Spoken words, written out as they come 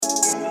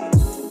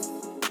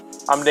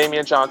I'm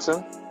Damian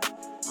Johnson.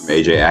 I'm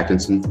AJ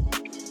Atkinson.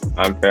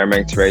 I'm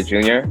Fairmang Teray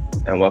Jr.,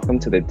 and welcome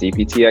to the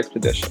DPT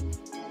Expedition.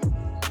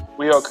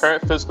 We are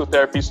current physical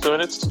therapy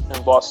students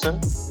in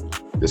Boston,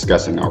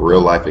 discussing our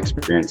real-life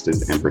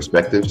experiences and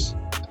perspectives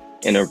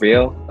in a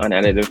real,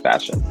 unedited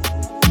fashion.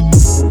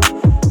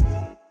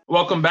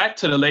 Welcome back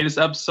to the latest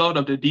episode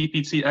of the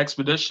DPT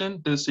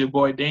Expedition. This is your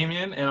boy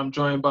Damian, and I'm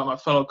joined by my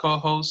fellow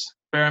co-hosts,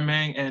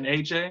 Fairmang and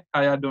AJ.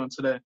 How y'all doing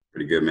today?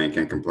 Pretty good, man.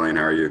 Can't complain.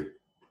 How are you?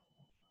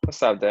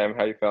 What's up, Dam?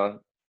 How you feeling?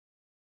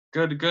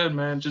 Good,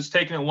 man. Just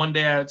taking it one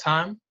day at a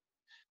time.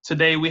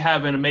 Today, we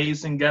have an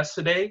amazing guest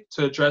today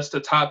to address the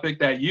topic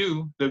that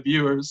you, the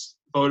viewers,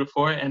 voted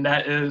for, and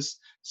that is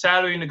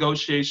salary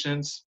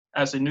negotiations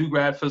as a new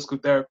grad physical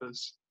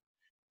therapist.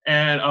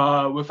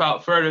 And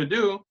without further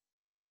ado,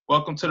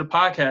 welcome to the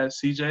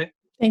podcast, CJ.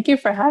 Thank you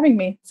for having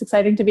me. It's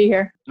exciting to be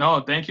here.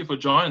 No, thank you for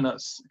joining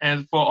us.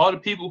 And for all the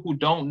people who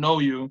don't know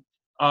you,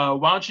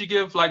 why don't you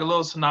give like a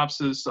little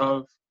synopsis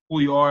of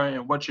who you are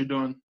and what you're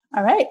doing?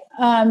 All right.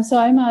 So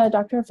I'm a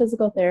doctor of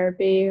physical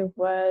therapy.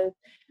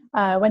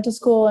 Went to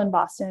school in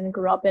Boston,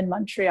 grew up in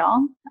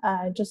Montreal.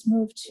 Just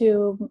moved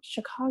to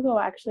Chicago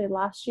actually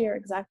last year,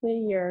 exactly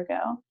a year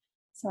ago.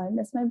 So I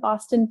miss my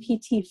Boston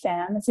PT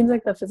fam. It seems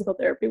like the physical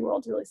therapy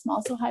world's really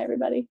small. So hi,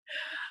 everybody.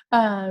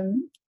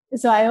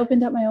 So I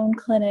opened up my own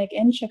clinic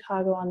in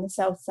Chicago on the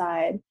South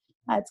Side.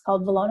 It's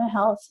called Valona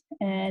Health,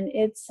 and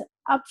it's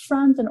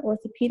upfront an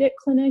orthopedic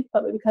clinic,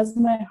 but because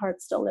my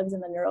heart still lives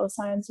in the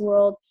neuroscience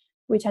world,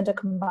 we tend to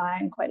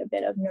combine quite a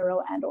bit of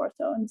neuro and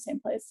ortho in the same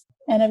place.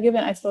 And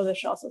I suppose I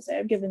should also say,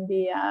 I've given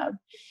the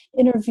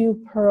Interview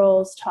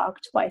Pearls talk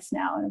twice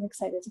now, and I'm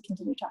excited to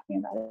continue talking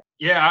about it.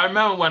 Yeah, I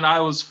remember when I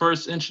was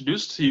first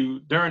introduced to you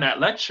during that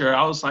lecture,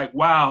 I was like,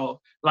 wow,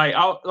 like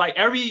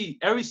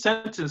every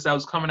sentence that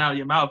was coming out of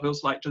your mouth, it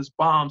was like just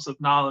bombs of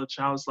knowledge.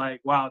 I was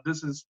like, wow,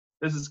 this is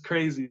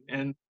crazy.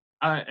 And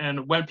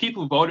when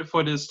people voted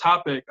for this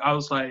topic, I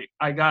was like,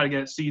 I gotta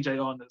get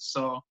CJ on this.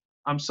 So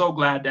I'm so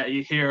glad that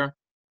you're here.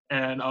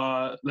 And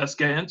let's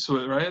get into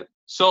it, right?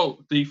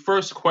 So the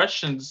first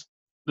question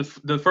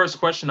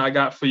I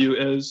got for you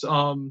is,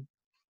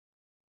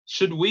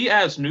 should we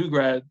as new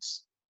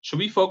grads, should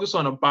we focus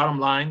on a bottom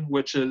line,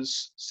 which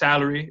is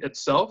salary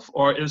itself,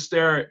 or is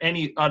there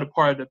any other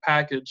part of the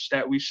package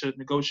that we should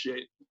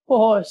negotiate?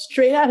 Oh,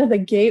 straight out of the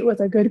gate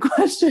with a good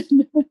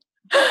question.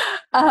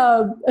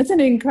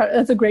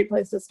 That's a great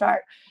place to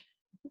start.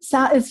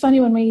 It's funny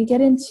when we get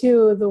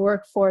into the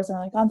workforce and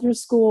like gone through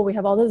school, we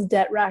have all this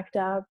debt racked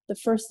up. The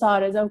first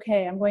thought is,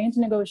 okay, I'm going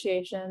into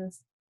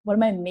negotiations. What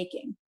am I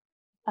making?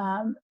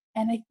 And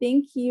I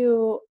think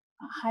you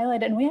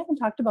highlighted, and we haven't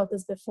talked about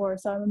this before,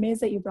 so I'm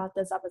amazed that you brought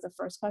this up as a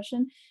first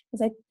question,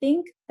 because I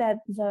think that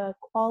the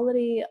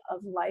quality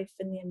of life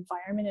and the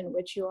environment in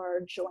which you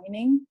are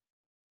joining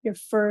your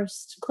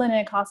first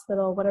clinic,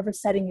 hospital, whatever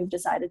setting you've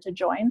decided to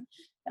join,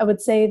 I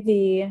would say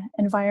the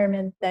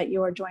environment that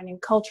you are joining,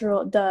 the culture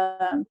of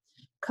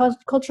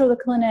the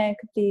clinic,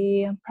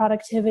 the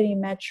productivity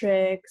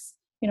metrics,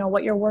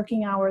 what your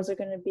working hours are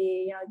going to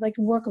be, like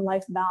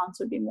work-life balance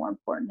would be more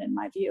important in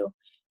my view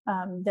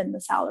than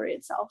the salary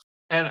itself.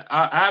 And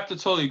I have to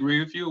totally agree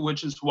with you,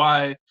 which is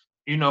why,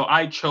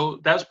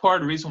 that's part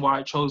of the reason why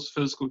I chose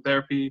physical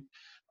therapy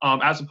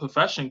as a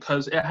profession,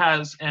 because it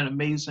has an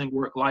amazing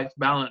work-life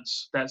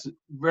balance that's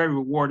very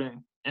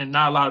rewarding, and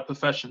not a lot of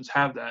professions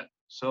have that.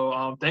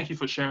 So thank you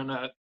for sharing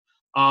that.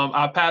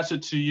 I'll pass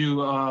it to you,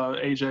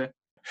 AJ.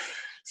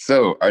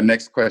 So our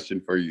next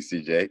question for you,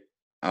 CJ,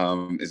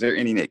 is there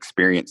any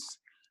experience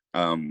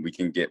we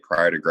can get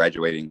prior to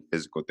graduating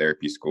physical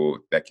therapy school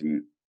that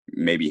can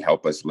maybe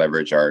help us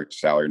leverage our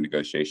salary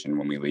negotiation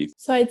when we leave?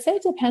 So I'd say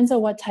it depends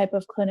on what type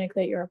of clinic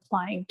that you're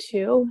applying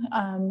to.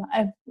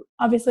 I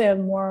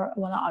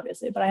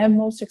have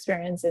most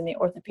experience in the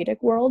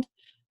orthopedic world.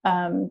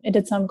 I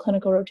did some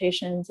clinical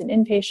rotations in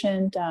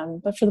inpatient,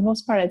 but for the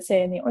most part, I'd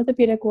say in the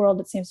orthopedic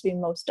world, it seems to be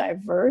most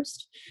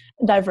diverse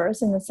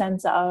in the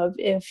sense of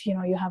if,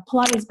 you have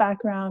Pilates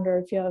background, or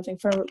if you have,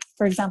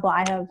 for example,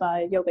 I have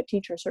a yoga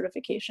teacher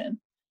certification.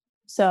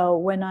 So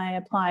when I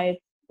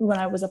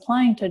was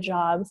applying to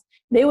jobs,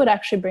 they would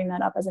actually bring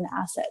that up as an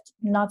asset,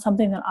 not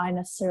something that I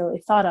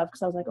necessarily thought of,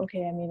 because I was like,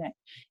 okay,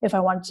 if I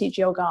want to teach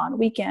yoga on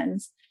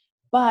weekends.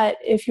 But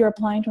if you're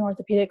applying to an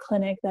orthopedic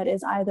clinic that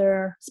is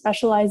either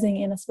specializing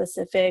in a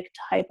specific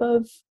type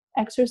of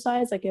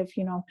exercise, like if,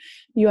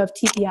 you have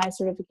TPI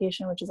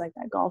certification, which is like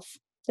that golf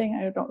thing,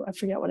 I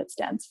forget what it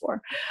stands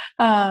for.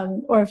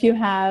 Or if you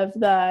have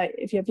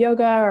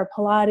yoga or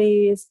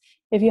Pilates,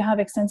 if you have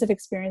extensive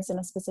experience in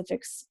a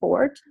specific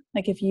sport,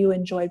 like if you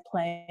enjoyed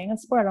playing a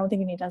sport, I don't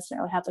think you need to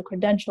necessarily have the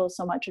credentials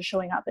so much as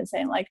showing up and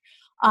saying like,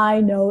 I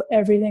know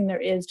everything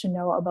there is to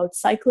know about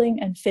cycling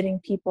and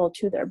fitting people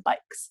to their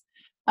bikes.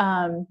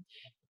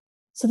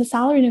 So the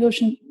salary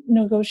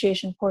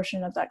negotiation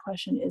portion of that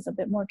question is a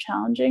bit more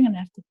challenging, and I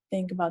have to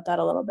think about that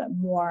a little bit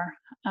more.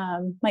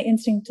 My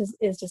instinct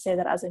is to say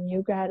that as a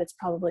new grad, it's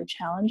probably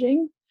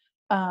challenging,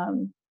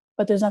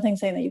 but there's nothing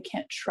saying that you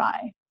can't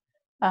try.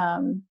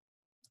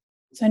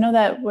 So I know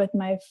that with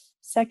my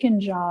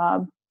second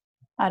job,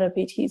 at a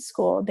PT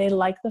school, they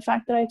liked the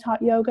fact that I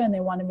taught yoga and they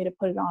wanted me to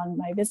put it on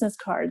my business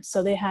card.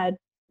 So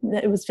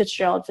it was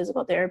Fitzgerald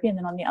Physical Therapy. And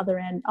then on the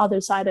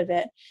other side of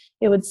it,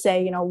 it would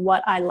say,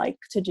 what I like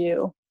to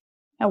do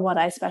and what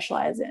I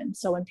specialize in.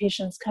 So when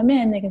patients come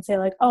in, they can say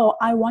like, oh,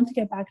 I want to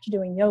get back to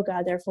doing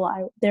yoga.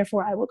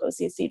 Therefore I will go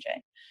see CJ.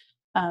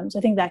 So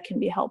I think that can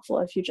be helpful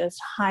if you just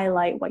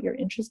highlight what you're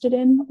interested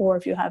in, or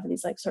if you have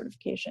these like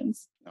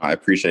certifications. I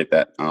appreciate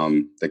that.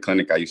 The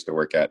clinic I used to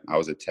work at, I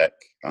was a tech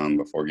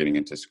before getting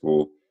into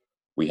school.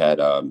 We had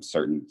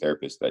certain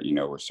therapists that,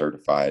 were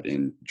certified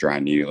in dry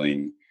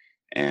needling,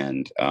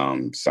 and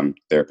some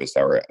therapists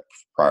that were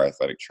prior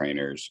athletic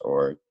trainers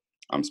or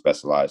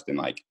specialized in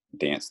like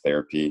dance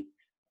therapy.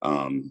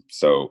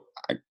 So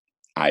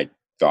I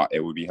thought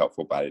it would be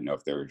helpful, but I didn't know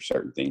if there were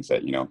certain things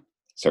that,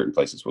 certain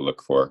places will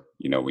look for,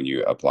 when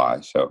you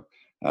apply. So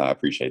I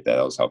appreciate that.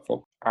 That was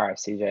helpful. All right,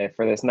 CJ,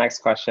 for this next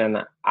question,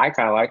 I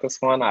kind of like this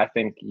one. I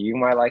think you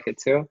might like it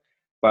too,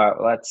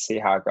 but let's see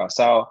how it goes.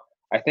 So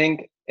I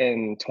think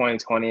in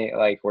 2020,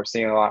 like we're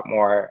seeing a lot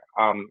more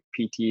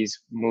PTs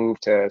move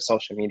to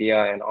social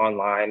media and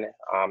online,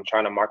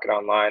 trying to market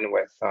online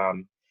with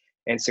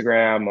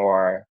Instagram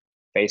or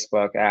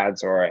Facebook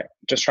ads, or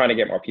just trying to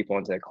get more people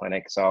into the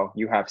clinic. So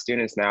you have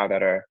students now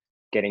that are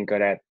getting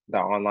good at the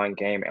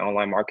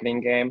online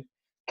marketing game.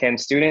 Can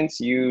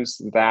students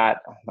use that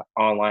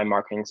online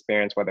marketing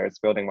experience, whether it's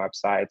building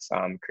websites,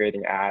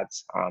 creating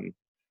ads,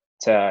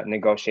 to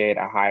negotiate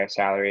a higher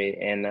salary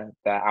in the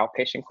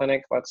outpatient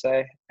clinic, let's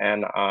say?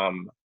 And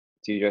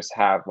do you just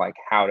have like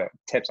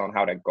tips on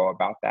how to go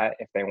about that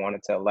if they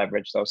wanted to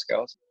leverage those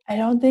skills? I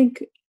don't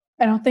think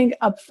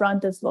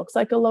upfront this looks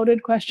like a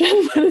loaded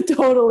question, but it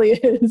totally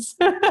is.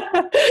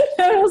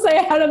 I will say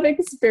out of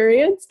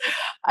experience,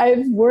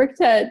 I've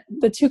worked at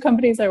the two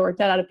companies I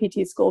worked at a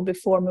PT school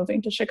before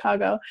moving to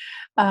Chicago.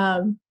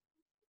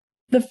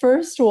 The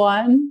first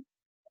one,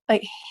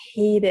 like,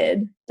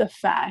 hated the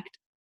fact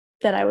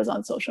that I was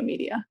on social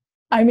media.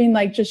 I mean,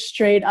 like, just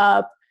straight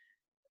up.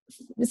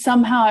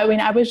 Somehow,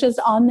 I was just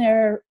on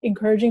there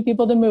encouraging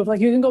people to move.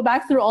 Like, you can go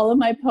back through all of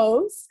my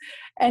posts,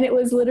 and it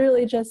was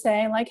literally just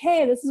saying like,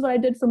 hey, this is what I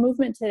did for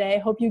movement today.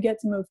 Hope you get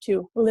to move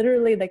too.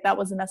 Literally, like, that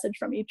was the message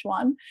from each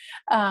one.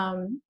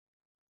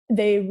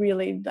 They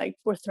really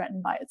were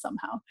threatened by it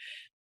somehow.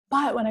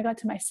 But when I got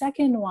to my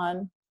second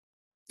one,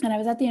 and I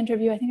was at the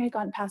interview, I think I'd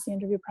gotten past the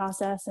interview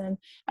process, and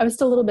I was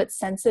still a little bit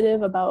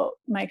sensitive about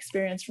my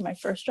experience from my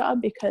first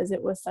job because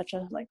it was such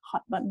a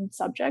hot button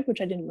subject,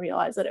 which I didn't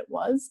realize that it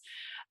was.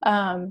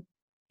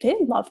 They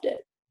loved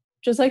it.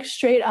 Just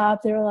straight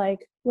up, they were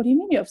like, what do you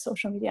mean you have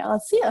social media?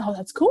 Let's see it. Oh,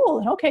 that's cool.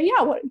 And okay,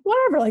 yeah,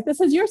 whatever.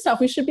 This is your stuff.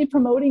 We should be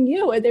promoting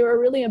you. And they were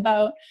really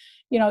about,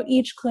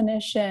 each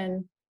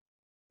clinician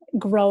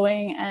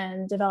growing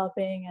and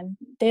developing. And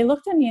they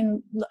looked at me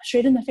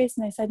straight in the face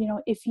and they said,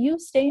 if you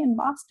stay in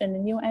Boston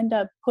and you end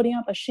up putting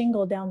up a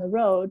shingle down the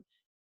road,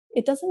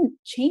 it doesn't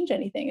change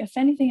anything. If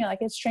anything,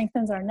 it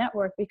strengthens our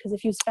network, because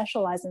if you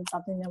specialize in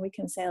something, then we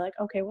can say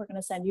okay, we're going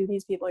to send you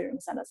these people, you're going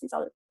to send us these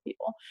other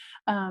people.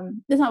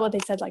 That's not what they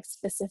said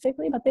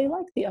specifically, but they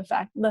liked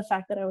the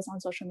fact that I was on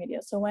social media.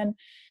 So when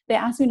they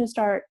asked me to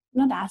start,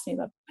 not ask me,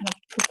 but kind of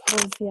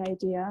propose the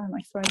idea, I'm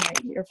throwing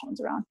my earphones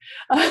around,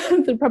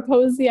 to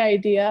propose the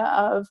idea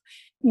of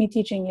me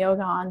teaching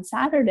yoga on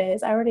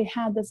Saturdays, I already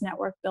had this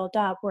network built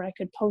up where I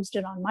could post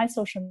it on my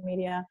social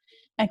media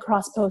and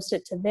cross-post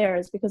it to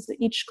theirs, because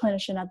each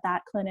clinician at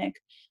that clinic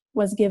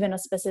was given a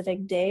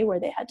specific day where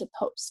they had to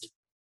post.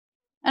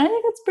 And I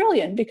think that's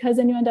brilliant, because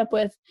then you end up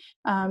with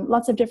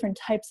lots of different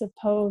types of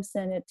posts,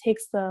 and it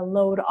takes the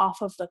load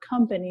off of the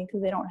company,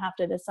 because they don't have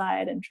to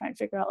decide and try and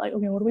figure out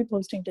okay, what are we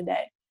posting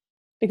today?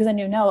 Because then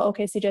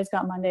okay, CJ's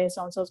got Monday,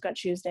 so-and-so's got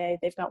Tuesday,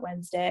 they've got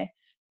Wednesday,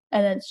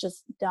 and then it's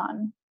just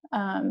done.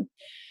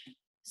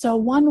 So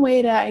one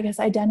way to, I guess,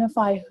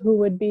 identify who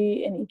would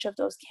be in each of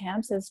those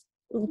camps is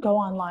go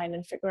online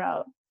and figure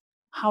out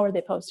how are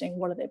they posting,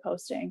 what are they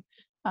posting,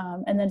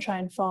 and then try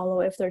and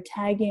follow if they're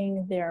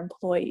tagging their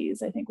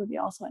employees. I think would be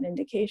also an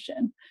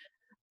indication.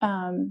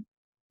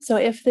 So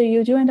if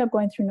you do end up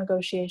going through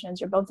negotiations,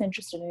 you're both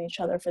interested in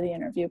each other for the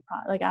interview,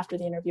 after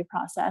the interview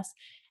process,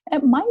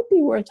 it might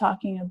be worth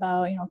talking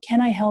about, can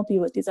I help you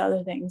with these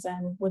other things,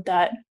 and would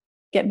that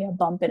get me a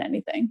bump in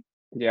anything?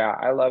 Yeah,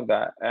 I love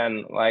that.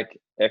 And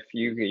if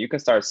you can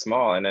start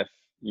small, and if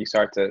you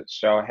start to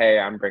show, hey,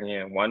 I'm bringing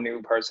in one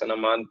new person a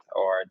month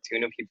or two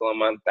new people a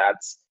month,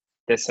 that's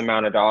this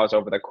amount of dollars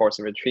over the course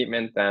of a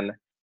treatment, then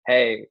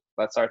hey,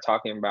 let's start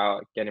talking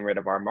about getting rid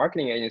of our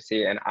marketing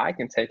agency and I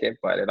can take it.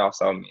 But it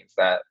also means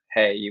that,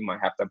 hey, you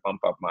might have to bump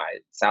up my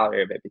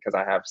salary a bit because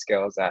I have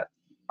skills that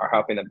are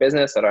helping the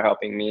business, that are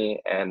helping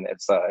me, and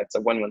it's a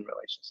win-win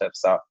relationship.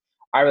 So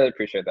I really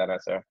appreciate that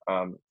answer.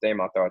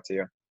 Dame, I'll throw it to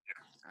you.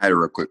 I had a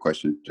real quick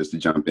question just to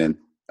jump in.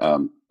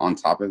 On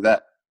top of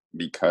that,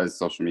 because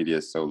social media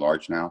is so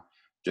large now,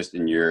 just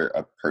in your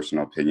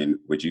personal opinion,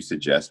 would you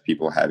suggest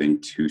people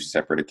having two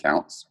separate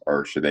accounts,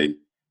 or should they,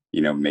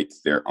 make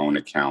their own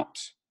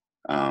account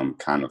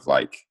kind of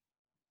like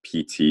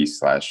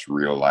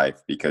PT/real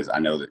life? Because I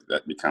know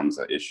that becomes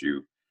an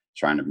issue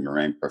trying to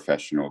remain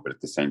professional, but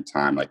at the same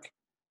time, like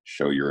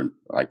show you're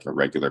like a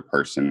regular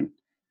person.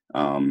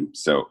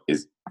 So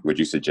would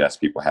you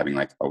suggest people having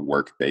like a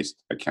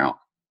work-based account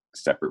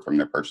separate from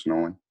their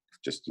personal one,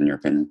 just in your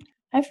opinion?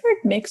 I've heard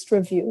mixed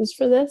reviews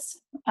for this.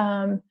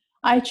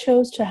 I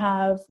chose to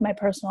have my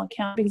personal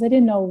account because I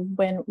didn't know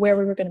where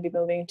we were going to be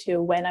moving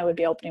to, when I would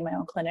be opening my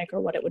own clinic,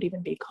 or what it would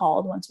even be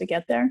called once we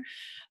get there.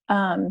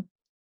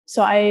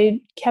 So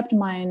I kept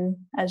mine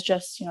as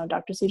just,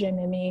 Dr. CJ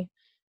Mimee,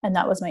 and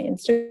that was my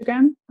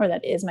Instagram, or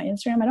that is my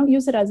Instagram. I don't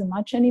use it as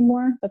much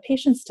anymore, but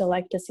patients still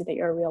like to see that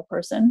you're a real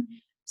person.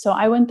 So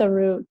I went the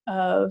route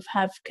of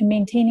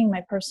maintaining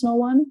my personal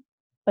one,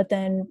 but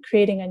then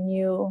creating a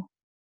new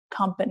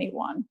company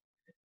one.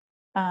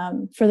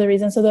 For the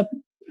reason, so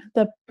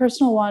the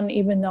personal one,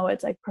 even though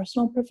it's like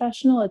personal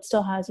professional, it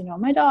still has,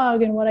 my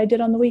dog and what I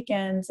did on the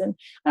weekends. And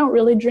I don't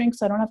really drink,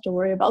 so I don't have to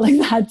worry about like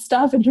that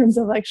stuff in terms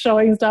of like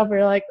showing stuff where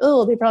you're like,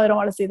 oh, they probably don't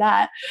want to see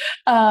that.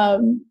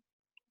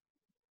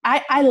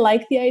 I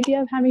like the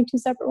idea of having two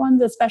separate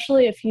ones,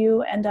 especially if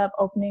you end up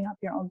opening up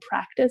your own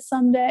practice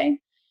someday.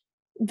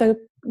 The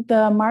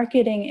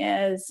marketing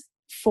is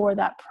for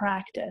that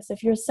practice.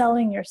 If you're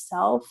selling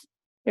yourself,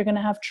 you're going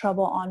to have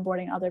trouble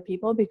onboarding other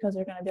people, because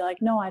they're going to be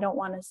like, no, I don't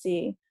want to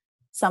see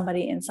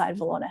somebody inside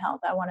Valona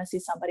Health. I want to see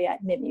somebody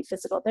at Mimee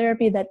Physical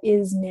Therapy that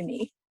is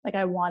Mimee. Like,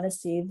 I want to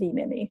see the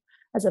Mimee,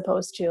 as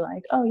opposed to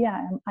like, oh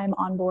yeah, I'm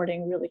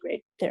onboarding really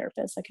great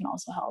therapists that can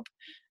also help.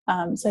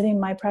 So I think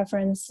my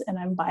preference, and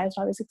I'm biased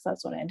obviously because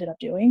that's what I ended up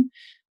doing,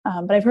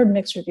 but I've heard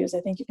mixed reviews.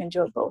 I think you can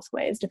do it both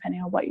ways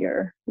depending on what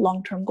your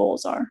long-term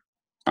goals are.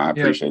 I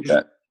appreciate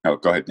that. Oh,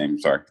 go ahead, Dame.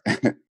 Sorry.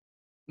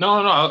 No,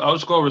 I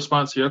was just going to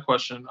respond to your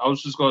question. I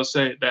was just going to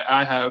say that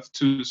I have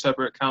two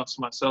separate accounts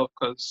myself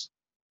because,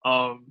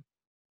 I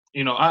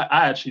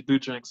actually do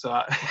drink, so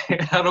I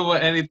don't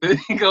want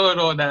anything going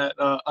on that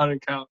other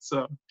account.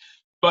 So,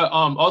 but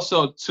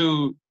also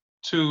to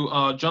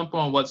jump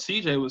on what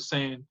CJ was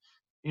saying,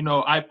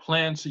 I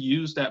plan to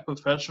use that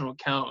professional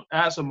account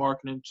as a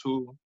marketing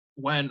tool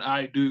when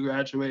I do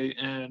graduate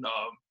and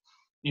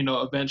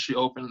eventually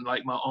open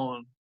like my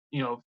own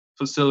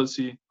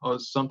facility or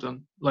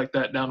something like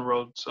that down the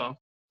road. So,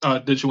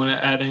 did you want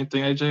to add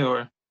anything, AJ,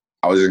 or?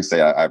 I was going to say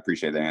I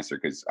appreciate the answer,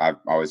 because I've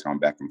always gone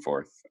back and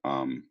forth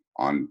on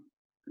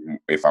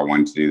if I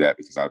wanted to do that,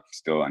 because I'm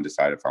still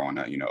undecided if I want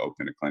to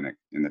open a clinic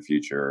in the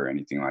future or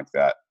anything like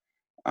that.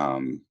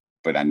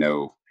 But I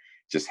know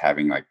just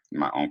having like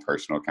my own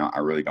personal account, I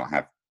really don't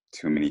have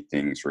too many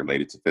things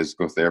related to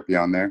physical therapy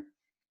on there,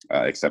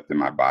 except in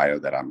my bio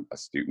that I'm a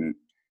student.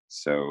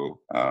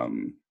 So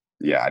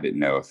yeah, I didn't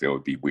know if it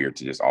would be weird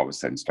to just all of a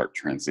sudden start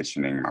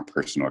transitioning my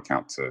personal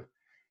account to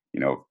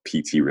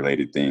PT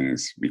related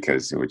things,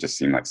 because it would just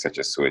seem like such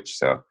a switch.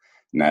 So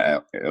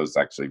it was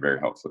actually very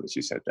helpful that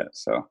you said that.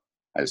 So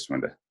I just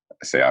wanted to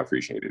say I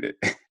appreciated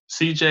it.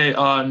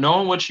 CJ,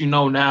 knowing what you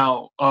know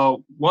now,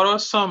 what are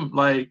some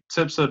like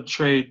tips of the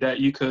trade that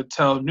you could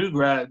tell new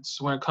grads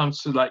when it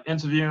comes to like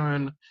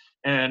interviewing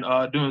and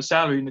doing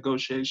salary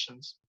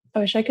negotiations? I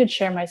wish I could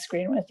share my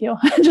screen with you.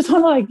 I just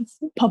want to like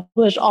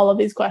publish all of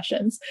these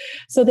questions.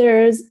 So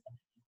there's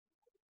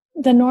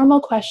the normal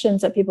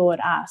questions that people would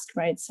ask,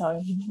 right?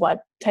 So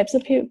what types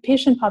of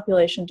patient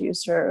population do you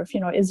serve?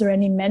 Is there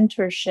any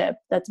mentorship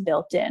that's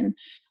built in?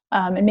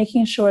 And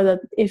making sure that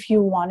if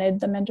you wanted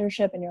the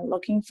mentorship and you're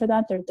looking for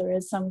that, there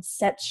is some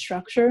set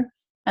structure,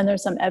 and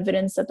there's some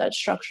evidence that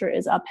structure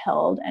is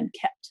upheld and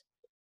kept.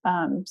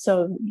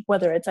 So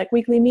whether it's like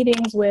weekly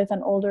meetings with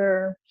an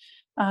older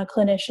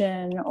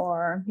clinician,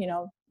 or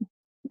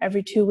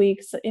every 2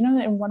 weeks, in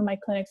one of my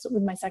clinics,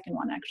 with my second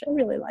one, actually, I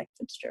really like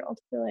Fitzgerald.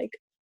 I feel like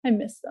I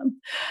miss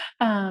them.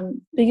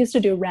 They used to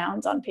do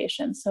rounds on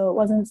patients, so it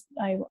wasn't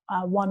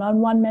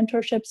one-on-one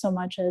mentorship so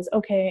much as,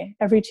 okay,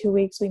 every 2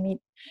 weeks we meet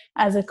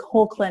as a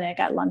whole clinic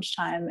at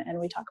lunchtime and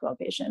we talk about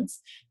patients.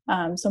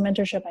 So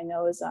mentorship, I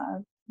know, is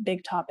a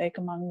big topic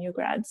among new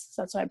grads,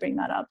 so that's why I bring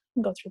that up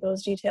and go through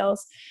those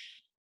details.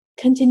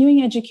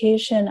 Continuing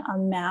education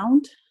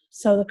amount,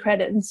 so the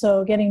credit, and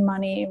so getting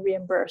money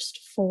reimbursed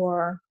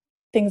for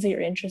things that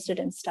you're interested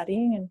in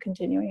studying and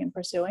continuing and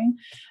pursuing,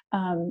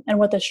 and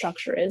what the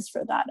structure is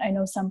for that. I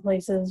know some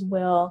places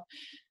will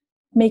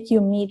make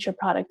you meet your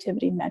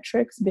productivity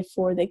metrics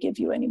before they give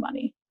you any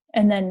money.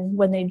 And then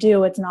when they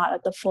do, it's not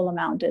at the full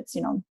amount, it's,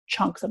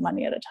 chunks of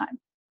money at a time.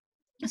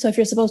 So if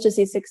you're supposed to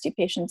see 60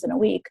 patients in a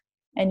week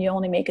and you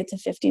only make it to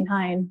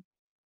 59,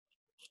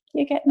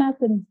 you get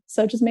nothing.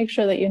 So just make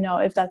sure that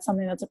if that's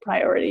something that's a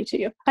priority to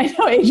you. I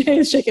know AJ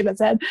is shaking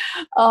his head.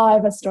 Oh, I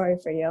have a story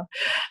for you.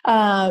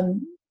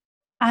 Some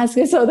of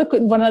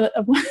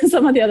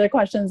the other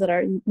questions that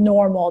are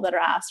normal that are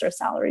asked are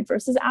salaried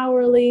versus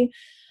hourly.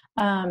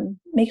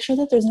 Make sure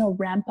that there's no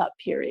ramp up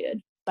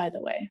period, by the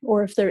way,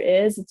 or if there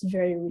is, it's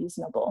very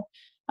reasonable.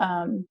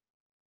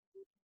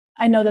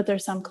 I know that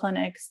there's some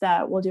clinics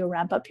that will do a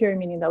ramp up period,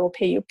 meaning that will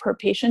pay you per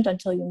patient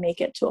until you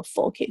make it to a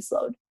full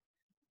caseload.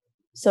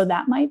 So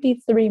that might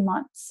be 3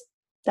 months.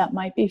 That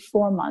might be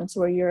 4 months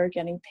where you're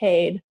getting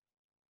paid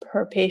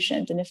per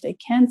patient. And if they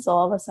cancel,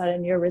 all of a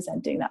sudden you're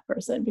resenting that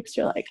person because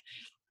you're like,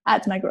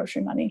 Adds my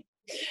grocery money.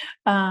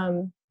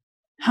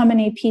 How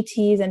many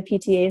PTs and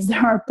PTAs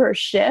there are per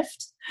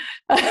shift?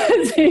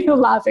 So you're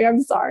laughing,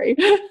 I'm sorry.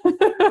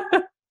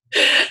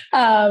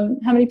 How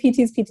many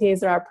PTs, PTAs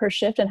there are per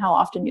shift and how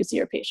often you see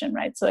your patient,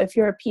 right? So if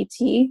you're a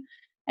PT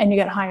and you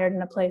get hired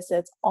in a place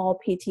that's all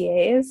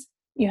PTAs,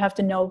 you have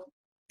to know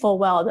full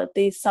well that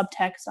the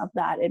subtext of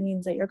that, it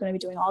means that you're going to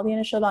be doing all the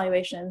initial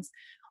evaluations,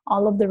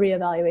 all of the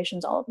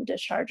reevaluations, all of the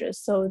discharges.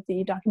 So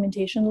the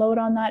documentation load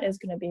on that is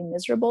going to be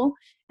miserable.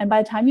 And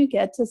by the time you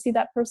get to see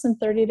that person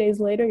 30 days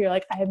later, you're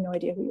like, I have no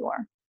idea who you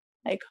are.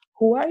 Like,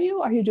 who are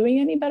you? Are you doing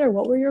any better?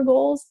 What were your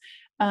goals?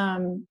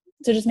 So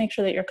just make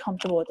sure that you're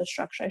comfortable with the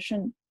structure. I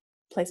shouldn't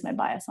place my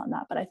bias on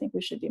that, but I think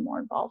we should be more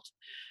involved.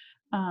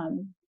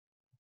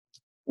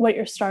 What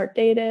your start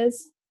date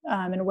is,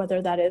 and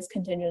whether that is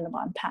contingent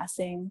upon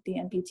passing the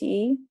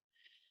NPTE.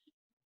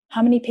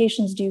 How many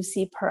patients do you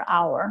see per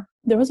hour?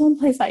 There was one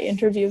place I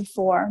interviewed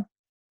for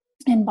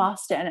in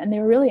Boston, and they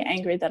were really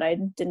angry that I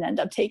didn't end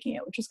up taking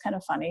it, which was kind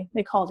of funny.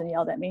 They called and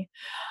yelled at me.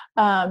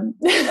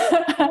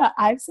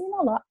 I've seen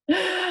a lot.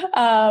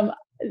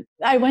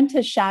 I went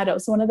to shadow.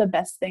 So one of the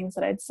best things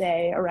that I'd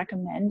say or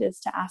recommend is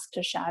to ask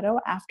to shadow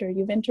after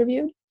you've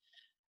interviewed.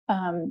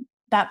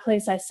 That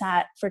place I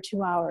sat for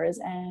 2 hours,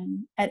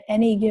 and at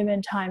any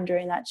given time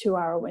during that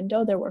 2-hour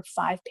window, there were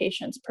 5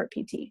 patients per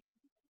PT.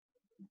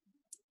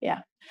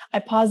 Yeah, I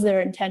paused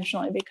there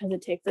intentionally because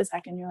it takes a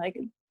second. You're like,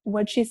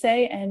 what'd she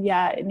say? And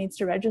yeah, it needs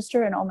to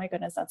register. And oh my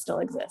goodness, that still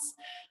exists.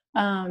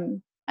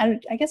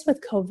 I guess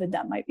with COVID,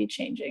 that might be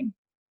changing.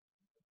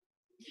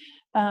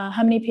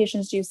 How many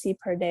patients do you see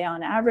per day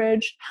on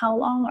average? How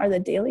long are the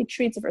daily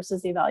treats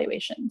versus the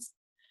evaluations?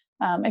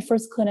 My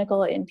first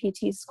clinical in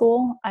PT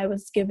school, I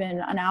was given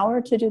an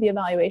hour to do the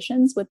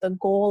evaluations with the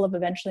goal of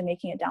eventually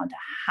making it down to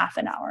half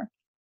an hour.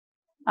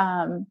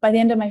 By the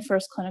end of my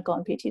first clinical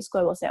in PT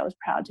school, I will say I was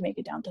proud to make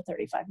it down to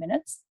 35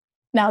 minutes.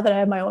 Now that I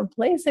have my own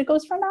place, it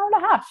goes for an hour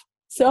and a half.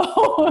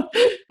 So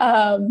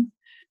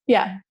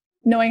yeah,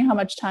 knowing how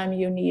much time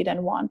you need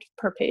and want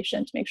per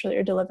patient to make sure that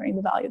you're delivering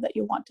the value that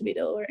you want to be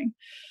delivering.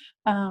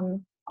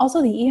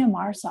 Also the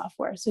EMR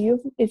software. So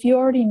if you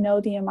already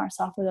know the EMR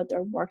software that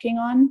they're working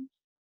on,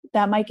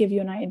 that might give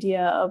you an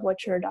idea of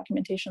what your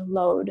documentation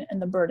load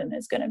and the burden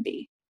is going to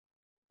be.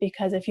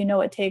 Because if you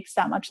know it takes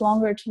that much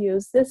longer to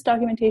use this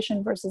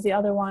documentation versus the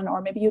other one,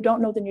 or maybe you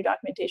don't know the new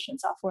documentation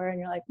software and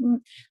you're like,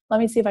 let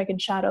me see if I can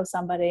shadow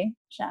somebody,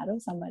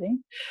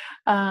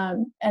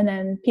 and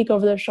then peek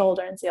over their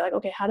shoulder and say like,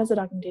 okay, how does the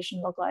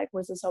documentation look like?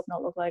 What does the SOAP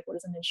note look like? What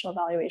is an initial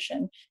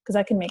evaluation? Because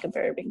that can make a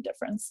very big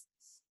difference.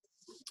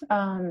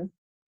 I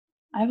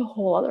have a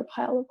whole other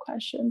pile of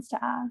questions to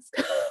ask.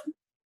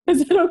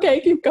 Is it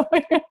okay? Keep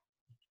going.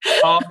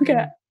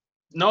 Okay.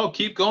 No,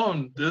 keep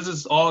going. This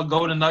is all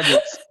golden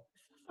nuggets.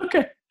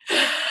 Okay.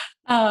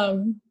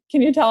 Can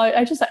you tell?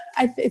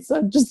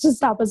 Just to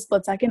stop a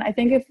split second. I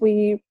think if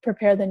we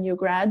prepare the new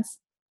grads,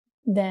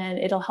 then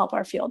it'll help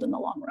our field in the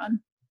long run,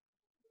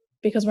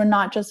 because we're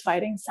not just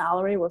fighting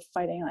salary; we're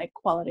fighting like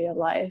quality of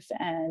life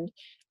and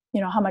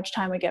how much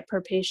time we get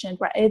per patient.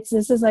 Right?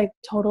 This is like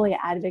totally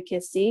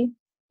advocacy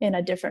in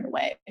a different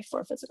way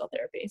for physical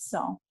therapy.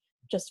 So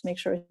just make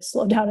sure we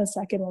slow down a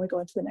second when we go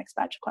into the next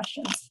batch of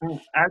questions.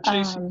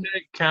 Actually, CJ,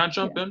 can I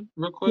jump in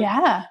real quick?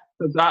 Yeah.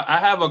 Because I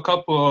have a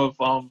couple of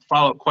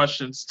follow-up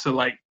questions to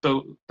like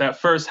that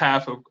first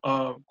half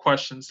of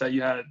questions that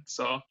you had.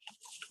 So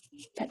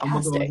fantastic.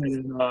 I'm gonna go ahead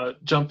and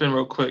jump in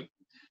real quick.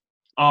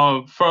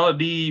 For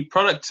the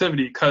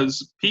productivity,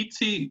 because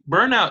PT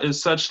burnout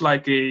is such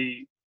like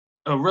a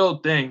real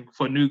thing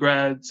for new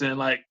grads and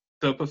like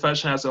the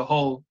profession as a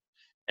whole.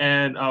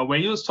 And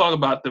when you was talking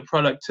about the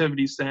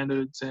productivity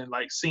standards and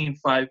like seeing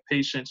 5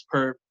 patients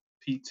per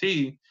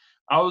PT,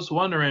 I was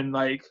wondering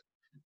like,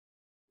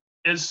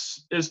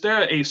 is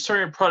there a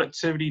certain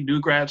productivity new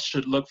grads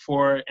should look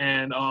for,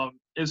 and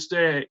is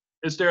there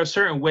a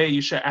certain way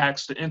you should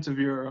ask the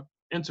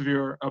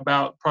interviewer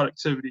about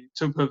productivity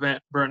to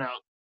prevent burnout?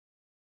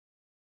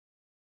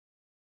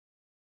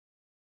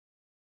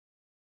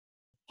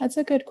 That's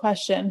a good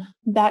question.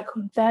 That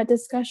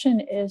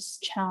discussion is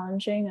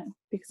challenging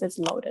because it's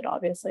loaded,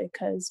 obviously,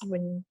 because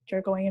when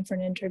you're going in for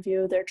an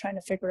interview, they're trying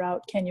to figure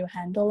out, can you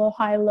handle a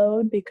high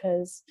load?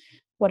 Because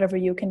whatever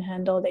you can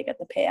handle, they get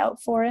the payout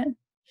for it.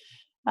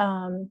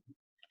 The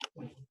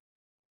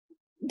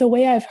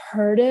way I've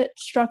heard it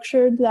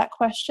structured, that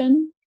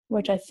question,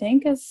 which I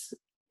think is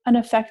an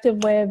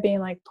effective way of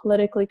being like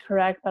politically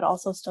correct, but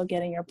also still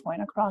getting your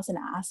point across and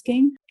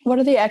asking, what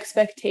are the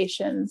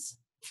expectations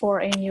for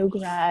a new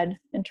grad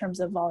in terms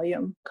of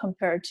volume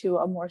compared to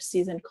a more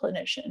seasoned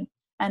clinician?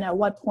 And at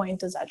what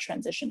point does that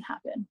transition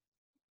happen?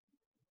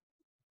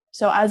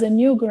 So as a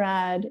new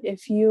grad,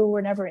 if you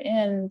were never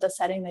in the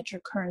setting that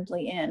you're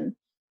currently in,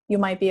 you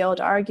might be able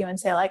to argue and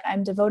say like,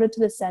 I'm devoted to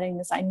this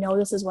setting. I know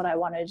this is what I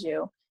want to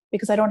do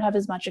because I don't have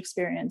as much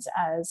experience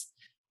as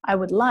I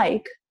would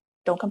like.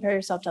 Don't compare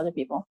yourself to other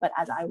people, but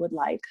as I would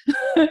like,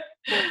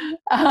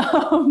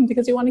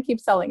 because you want to keep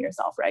selling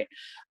yourself, right?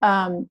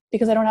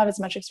 Because I don't have as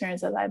much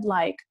experience as I'd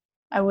like,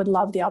 I would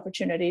love the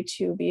opportunity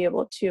to be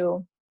able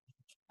to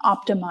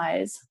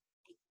optimize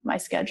my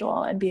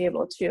schedule and be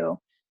able to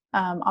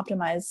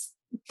optimize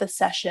the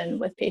session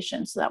with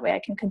patients so that way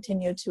I can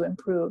continue to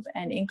improve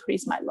and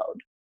increase my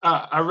load.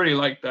 I really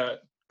like that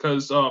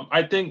because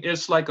I think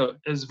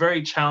it's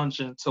very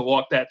challenging to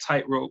walk that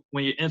tightrope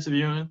when you're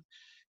interviewing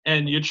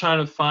and you're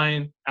trying to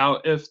find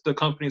out if the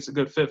company is a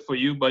good fit for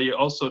you, but you're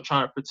also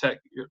trying to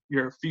protect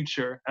your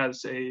future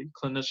as a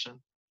clinician.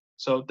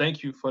 So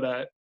thank you for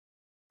that.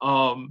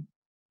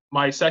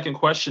 My second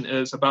question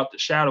is about the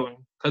shadowing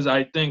because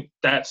I think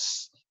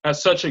that's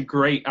such a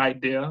great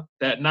idea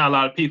that not a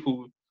lot of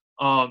people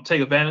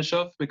take advantage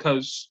of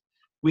because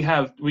we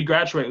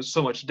graduate with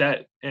so much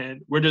debt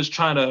and we're just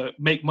trying to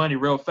make money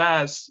real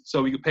fast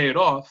so we can pay it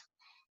off.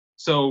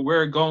 So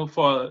we're going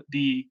for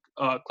the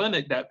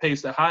clinic that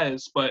pays the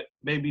highest, but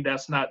maybe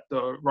that's not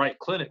the right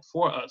clinic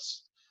for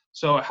us.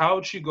 So how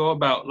would you go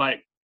about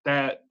like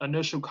that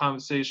initial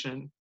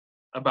conversation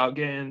about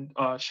getting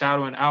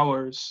shadowing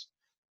hours,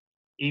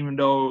 even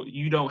though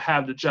you don't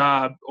have the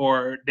job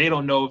or they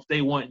don't know if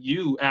they want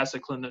you as a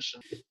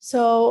clinician?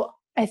 So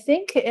I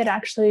think it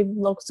actually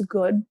looks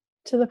good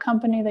to the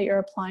company that you're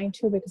applying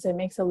to because it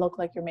makes it look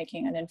like you're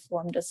making an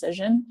informed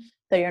decision,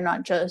 that you're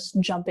not just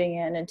jumping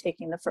in and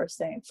taking the first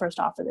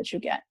offer that you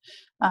get.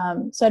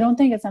 So I don't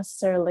think it's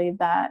necessarily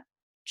that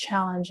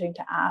challenging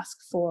to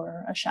ask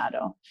for a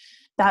shadow.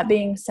 That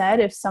being said,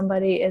 if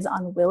somebody is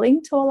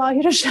unwilling to allow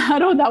you to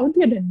shadow, that would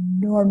be an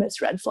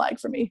enormous red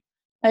flag for me.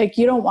 Like,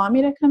 you don't want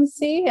me to come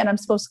see, and I'm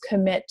supposed to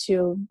commit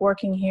to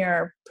working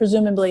here,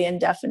 presumably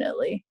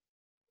indefinitely,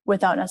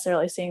 without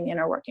necessarily seeing the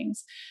inner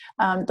workings.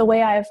 The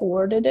way I've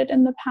worded it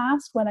in the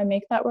past when I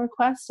make that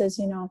request is,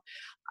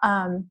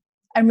 I'm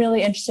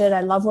really interested.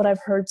 I love what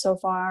I've heard so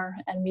far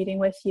and meeting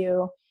with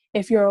you.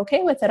 If you're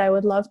okay with it, I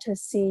would love to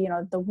see,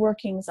 the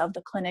workings of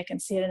the clinic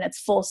and see it in its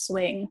full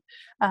swing,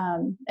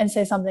 and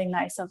say something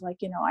nice of like,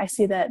 I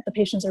see that the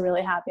patients are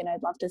really happy and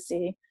I'd love to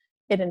see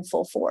it in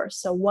full force.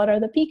 So what are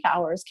the peak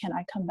hours? Can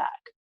I come back?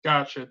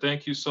 Gotcha.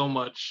 Thank you so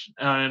much.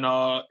 And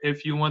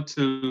if you want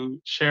to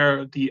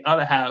share the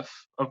other half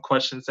of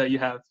questions that you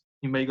have,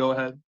 you may go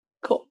ahead.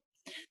 Cool.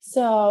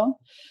 So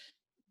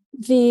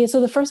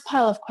the first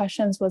pile of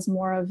questions was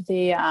more of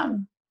the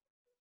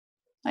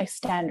like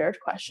standard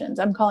questions.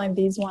 I'm calling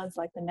these ones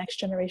like the next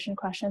generation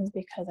questions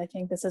because I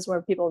think this is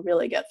where people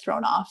really get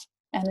thrown off.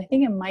 And I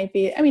think it might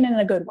be, in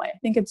a good way. I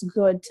think it's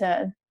good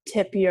to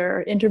tip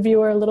your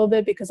interviewer a little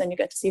bit because then you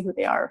get to see who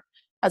they are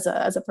as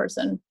a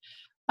person.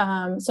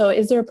 So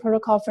is there a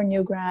protocol for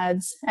new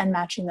grads and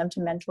matching them to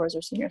mentors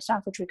or senior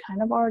staff, which we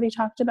kind of already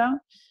talked about,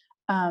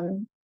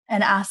 and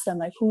ask them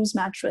like who's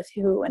matched with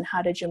who and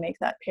how did you make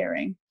that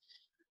pairing?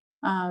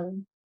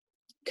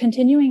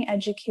 Continuing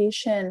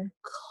education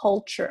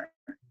culture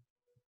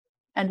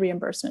and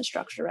reimbursement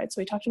structure, right? So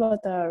we talked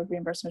about the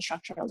reimbursement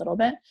structure a little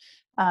bit.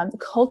 The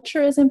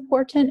culture is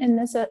important in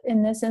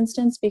this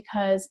instance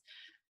because,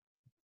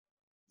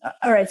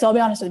 all right, so I'll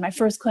be honest with you, my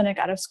first clinic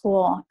out of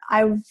school,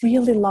 I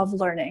really love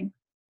learning.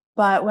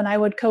 But when I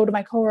would go to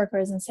my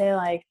coworkers and say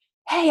like,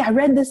 hey, I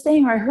read this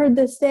thing or I heard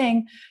this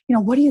thing,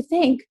 what do you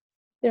think?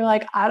 They're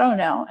like, I don't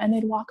know. And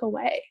they'd walk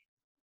away.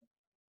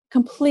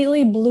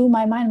 Completely blew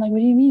my mind. I'm like, what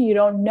do you mean you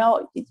don't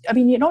know?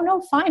 You don't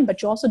know, fine,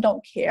 but you also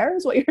don't care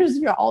is what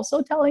you're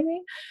also telling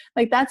me.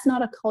 Like, that's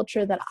not a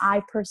culture that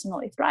I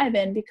personally thrive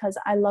in because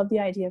I love the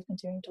idea of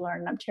continuing to learn.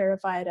 And I'm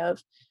terrified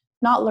of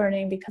not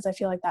learning because I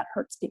feel like that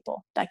hurts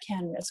people. That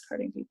can risk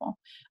hurting people.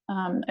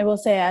 I will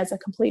say, as a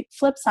complete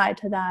flip side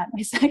to that,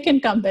 my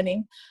second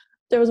company,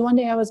 there was one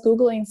day I was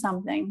Googling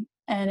something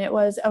and I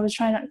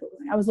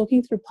was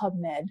looking through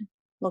PubMed.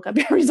 Look up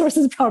your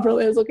resources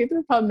properly. I was looking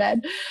through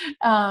PubMed.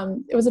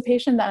 It was a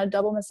patient that had a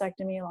double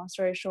mastectomy, long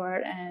story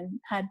short,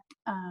 and had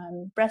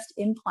breast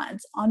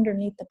implants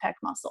underneath the pec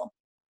muscle,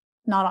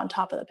 not on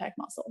top of the pec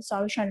muscle. So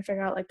I was trying to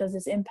figure out, like, does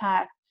this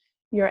impact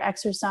your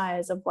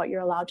exercise of what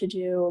you're allowed to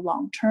do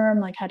long term?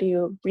 Like, how do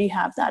you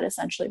rehab that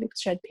essentially? Because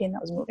she had pain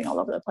that was moving all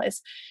over the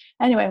place.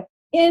 Anyway,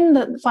 in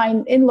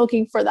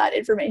looking for that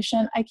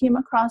information, I came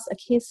across a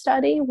case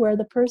study where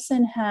the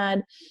person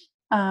had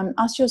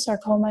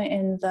osteosarcoma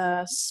in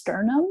the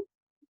sternum,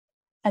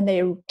 and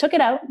they took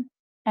it out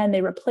and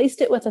they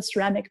replaced it with a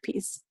ceramic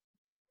piece.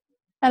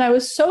 And I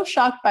was so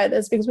shocked by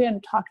this because we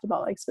hadn't talked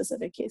about like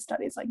specific case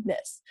studies like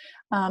this,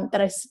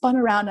 that I spun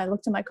around, I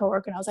looked at my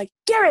coworker and I was like,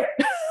 Garrett!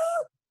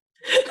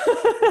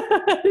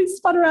 He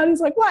spun around,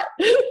 he's like, what?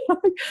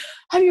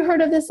 Have you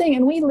heard of this thing?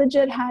 And we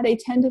legit had a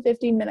 10 to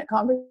 15 minute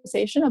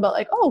conversation about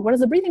like, oh, what is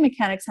the breathing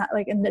mechanics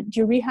like? And do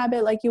you rehab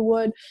it like you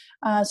would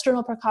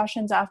sternal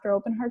precautions after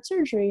open heart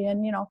surgery?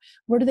 And,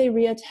 where do they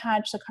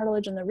reattach the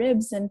cartilage in the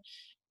ribs and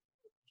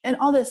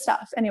all this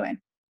stuff? Anyway,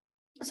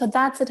 so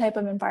that's the type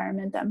of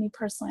environment that me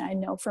personally, I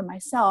know for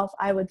myself,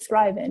 I would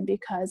thrive in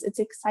because it's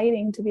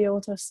exciting to be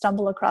able to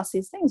stumble across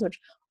these things, which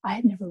I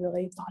had never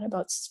really thought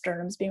about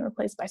sternums being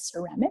replaced by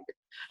ceramic.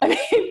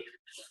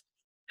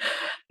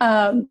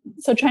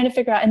 So trying to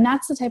figure out, and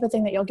that's the type of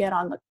thing that you'll get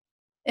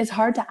it's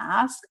hard to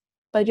ask,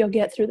 but you'll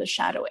get through the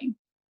shadowing.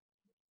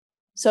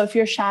 So if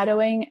you're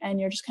shadowing and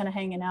you're just kind of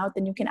hanging out,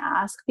 then you can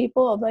ask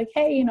people of like,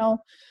 hey,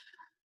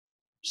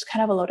 just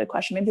kind of a loaded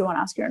question. Maybe you want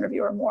to ask your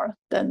interviewer more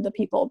than the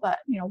people, but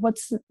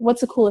what's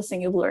the coolest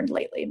thing you've learned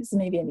lately? This is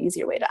maybe an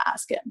easier way to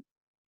ask it.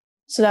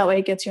 So that way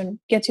it gets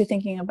you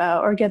thinking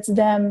about, or gets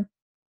them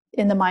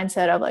in the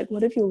mindset of like,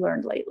 what have you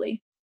learned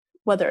lately?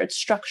 Whether it's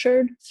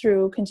structured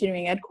through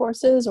continuing ed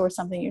courses or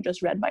something you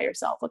just read by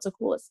yourself. What's the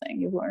coolest thing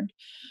you've learned?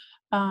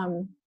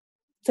 So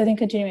I think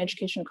continuing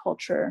education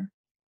culture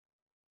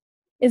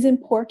is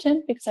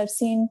important, because I've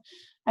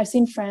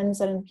seen friends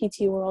that in the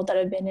PT world that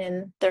have been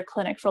in their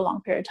clinic for a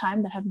long period of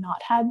time that have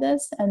not had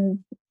this, and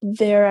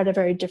they're at a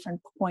very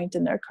different point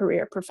in their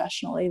career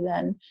professionally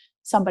than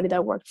somebody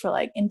that worked for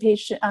like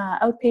inpatient,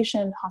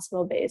 outpatient,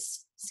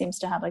 hospital-based seems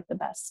to have like the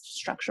best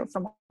structure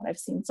from what I've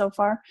seen so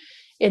far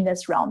in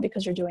this realm,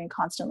 because you're doing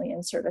constantly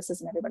in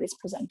services and everybody's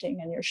presenting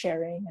and you're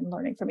sharing and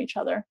learning from each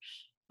other.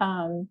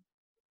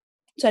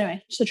 So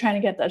anyway, so trying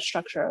to get that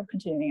structure of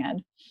continuing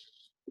ed.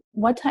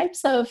 What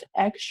types of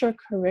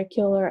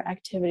extracurricular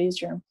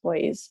activities your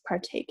employees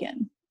partake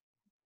in?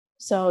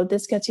 So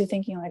this gets you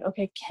thinking like,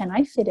 okay, can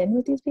I fit in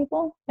with these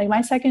people? Like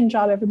my second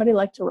job, everybody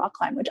liked to rock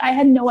climb, which I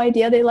had no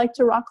idea they liked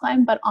to rock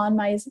climb, but on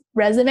my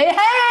resume,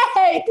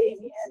 hey,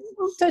 Damien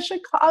moved to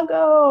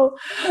Chicago.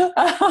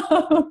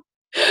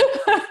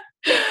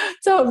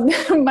 So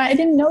I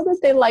didn't know that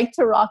they liked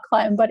to rock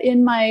climb, but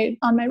on my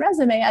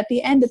resume at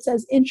the end, it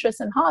says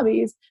interests and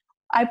hobbies.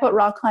 I put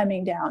rock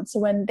climbing down. So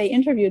when they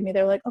interviewed me,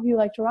 they were like, oh, you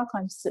like to rock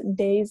climb?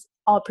 Days,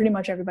 pretty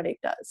much everybody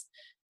does.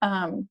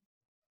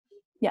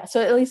 Yeah,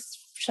 so at least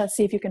just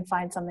see if you can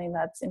find something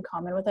that's in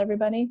common with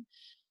everybody.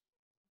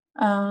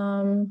 We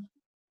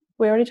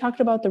already talked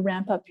about the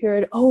ramp up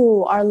period.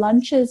 Oh, are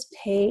lunches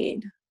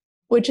paid?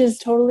 Which is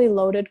totally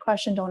loaded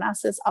question. Don't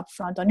ask this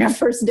upfront on your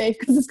first day,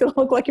 because it's going to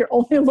look like you're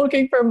only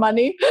looking for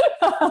money.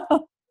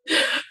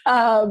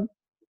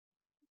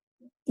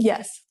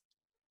 Yes.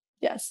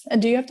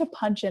 And do you have to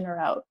punch in or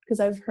out? Because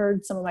I've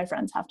heard some of my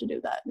friends have to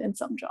do that in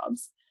some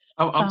jobs.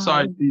 I'm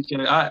sorry,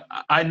 DJ.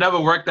 I never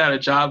worked at a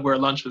job where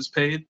lunch was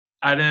paid.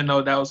 I didn't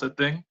know that was a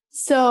thing.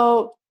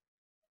 So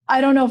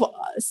I don't know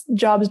if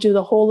jobs do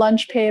the whole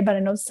lunch pay, but I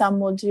know some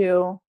will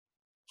do.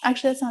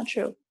 Actually, that's not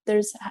true.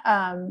 There's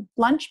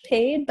lunch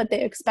paid, but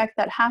they expect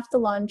that half the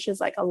lunch is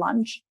like a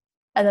lunch,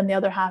 and then the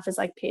other half is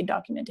like paid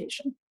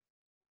documentation,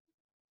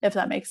 if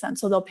that makes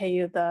sense. So they'll pay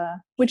you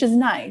which is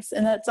nice.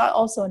 And that's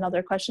also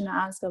another question to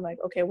ask of like,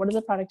 okay, what are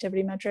the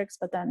productivity metrics?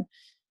 But then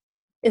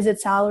is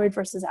it salaried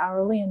versus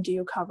hourly? And do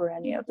you cover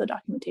any of the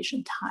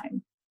documentation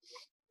time?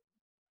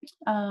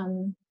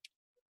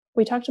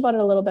 We talked about it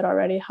a little bit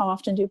already. How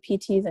often do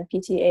PTs and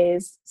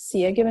PTAs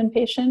see a given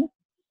patient?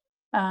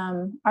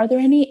 Are there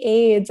any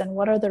aides, and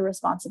what are their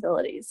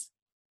responsibilities?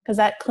 Because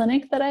that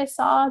clinic that I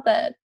saw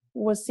that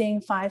was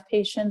seeing 5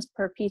 patients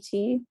per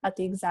PT at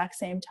the exact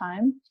same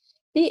time,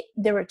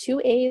 there were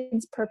 2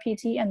 aides per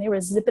PT, and they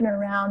were zipping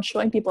around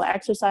showing people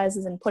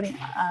exercises and putting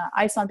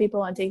ice on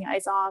people and taking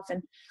ice off.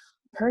 And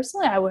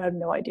personally, I would have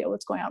no idea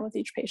what's going on with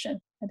each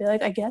patient. I'd be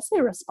like, I guess they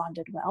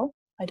responded well.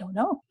 I don't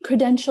know.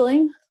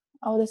 Credentialing.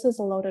 Oh, this is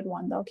a loaded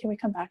one though. Can we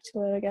come back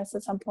to it, I guess,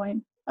 at some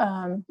point?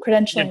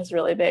 Credentialing is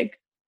really big.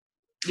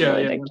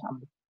 Really big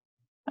topic.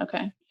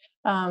 Okay.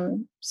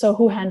 So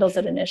who handles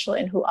it initially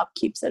and who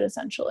upkeeps it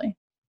essentially?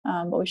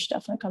 But we should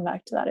definitely come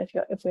back to that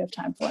if we have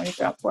time for it, if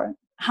you're up for it.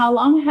 How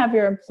long have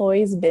your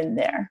employees been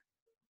there?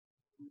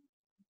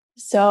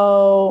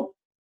 So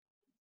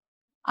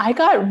I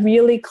got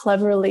really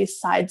cleverly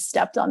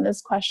sidestepped on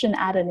this question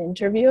at an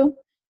interview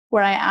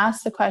where I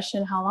asked the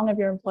question, how long have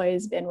your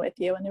employees been with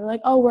you? And they were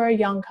like, oh, we're a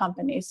young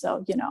company.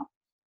 So, I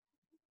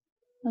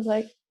was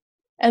like,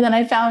 and then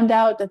I found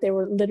out that they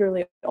were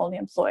literally only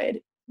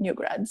employed new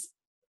grads.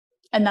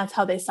 And that's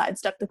how they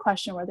sidestepped the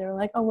question, where they were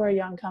like, oh, we're a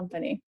young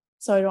company.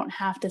 So I don't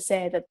have to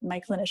say that my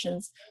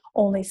clinicians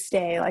only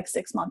stay like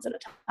 6 months at a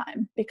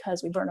time,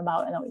 because we burn them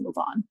out and then we move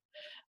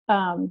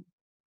on.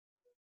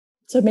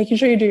 So making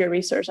sure you do your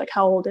research, like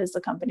how old is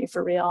the company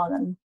for real, and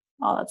then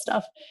all that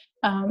stuff.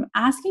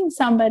 Asking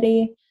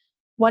somebody,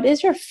 what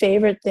is your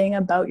favorite thing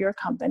about your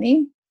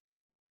company,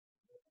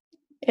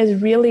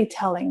 is really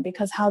telling,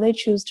 because how they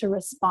choose to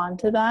respond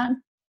to that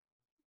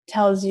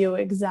tells you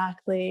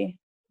exactly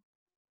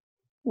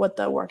what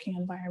the working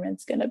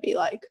environment's going to be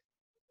like.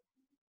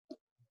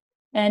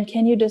 And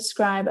can you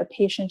describe a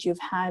patient you've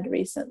had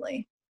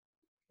recently?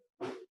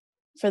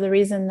 For the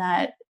reason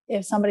that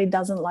if somebody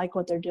doesn't like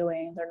what they're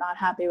doing, they're not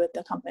happy with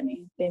the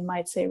company, they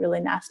might say really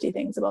nasty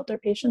things about their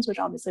patients, which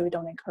obviously we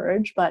don't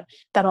encourage, but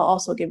that'll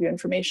also give you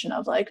information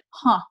of like,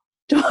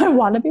 do I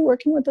want to be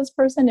working with this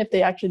person if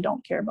they actually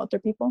don't care about their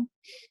people?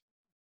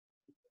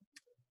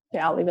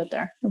 Yeah, I'll leave it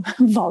there.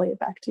 Volley it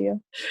back to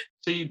you.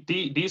 See,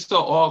 these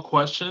are all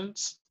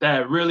questions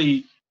that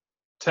really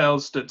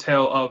tells the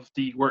tale of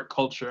the work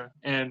culture.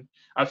 And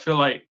I feel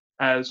like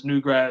as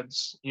new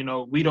grads,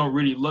 we don't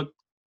really look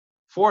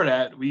for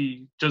that.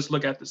 We just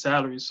look at the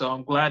salary. So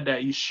I'm glad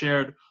that you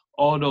shared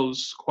all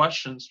those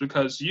questions,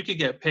 because you could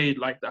get paid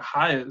like the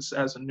highest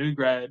as a new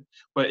grad,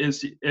 but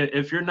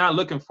if you're not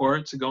looking for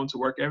it to go into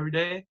work every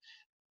day,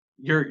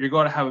 you're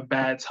going to have a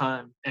bad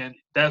time, and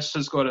that's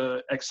just going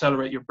to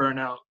accelerate your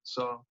burnout.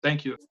 So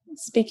thank you.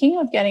 Speaking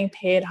of getting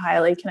paid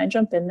highly, can I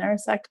jump in there a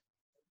sec?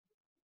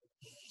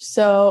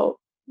 So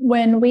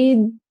when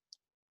we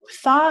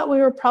thought we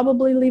were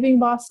probably leaving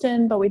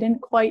Boston, but we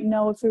didn't quite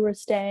know if we were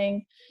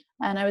staying,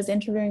 and I was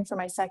interviewing for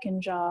my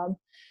second job,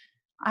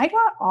 I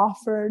got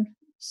offered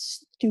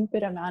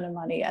stupid amount of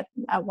money at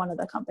one of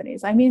the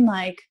companies. I mean,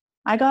 like,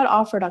 I got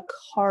offered a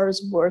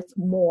car's worth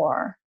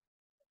more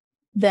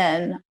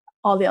than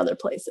all the other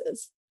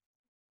places.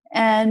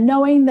 And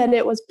knowing that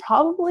it was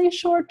probably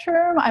short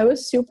term, I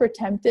was super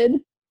tempted.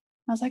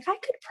 I was like, I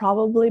could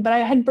probably, but I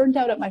had burnt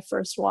out at my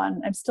first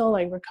one. I'm still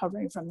like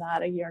recovering from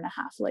that a year and a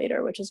half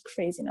later, which is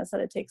craziness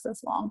that it takes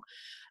this long.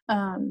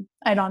 I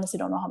honestly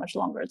don't know how much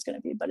longer it's going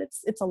to be, but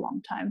it's a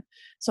long time.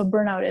 So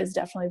burnout is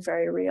definitely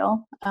very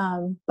real.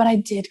 But I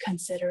did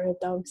consider it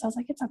though, because I was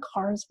like, it's a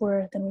car's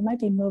worth and we might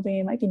be moving.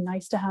 It might be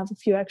nice to have a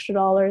few extra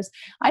dollars.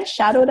 I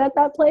shadowed at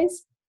that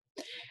place,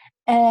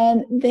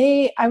 and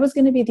I was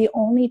going to be the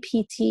only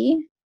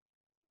PT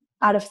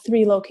out of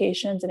 3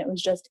 locations, and it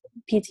was just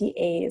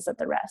PTAs at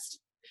the rest.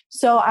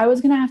 So I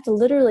was going to have to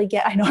literally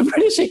I know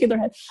everybody's shaking their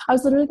head. I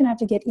was literally going to have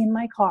to get in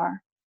my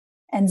car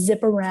and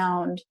zip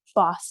around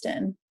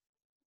Boston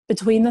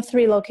between the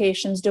 3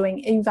 locations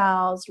doing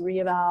evals,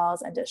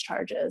 re-evals, and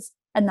discharges.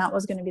 And that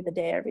was going to be the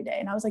day every day.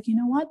 And I was like, you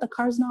know what? The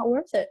car's not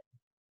worth it.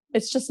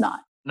 It's just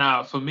not.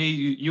 Now, for me,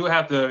 you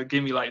have to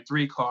give me like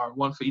 3 car,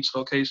 1 for each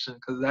location,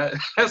 because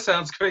that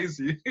sounds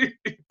crazy.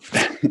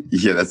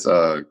 Yeah, that's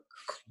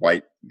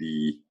quite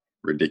the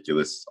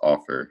ridiculous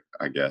offer,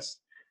 I guess.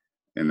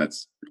 And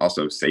that's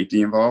also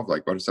safety involved.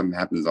 Like, what if something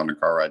happens on a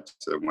car ride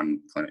to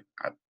one clinic?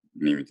 I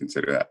didn't even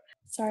consider that.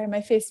 Sorry,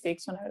 my face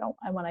speaks when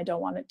I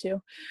don't want it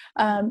to.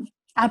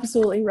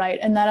 Absolutely right.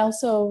 And that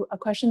also a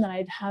question that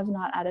I have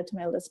not added to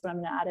my list, but I'm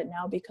going to add it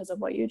now because of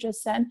what you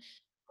just said.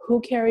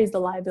 Who carries the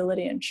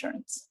liability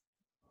insurance?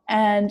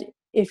 And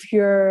if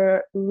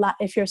you're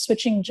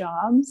switching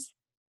jobs,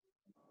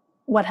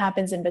 what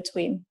happens in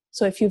between?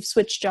 So if you've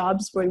switched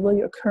jobs, will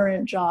your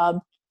current job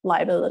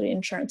liability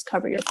insurance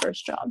cover your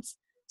first jobs?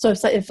 So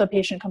if a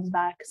patient comes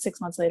back 6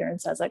 months later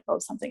and says like, oh,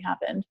 something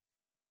happened,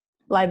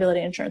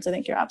 liability insurance, I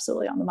think you're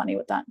absolutely on the money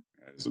with that.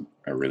 That's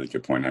a really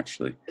good point,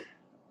 actually.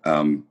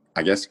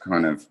 I guess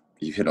kind of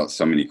you hit on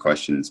so many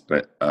questions,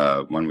 but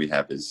one we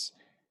have is,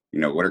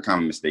 what are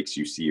common mistakes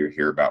you see or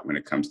hear about when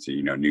it comes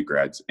to, new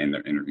grads in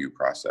the interview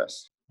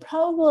process?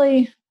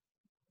 Probably,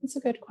 that's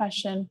a good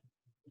question.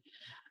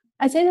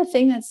 I'd say the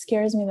thing that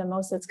scares me the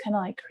most, that's kind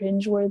of like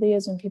cringeworthy,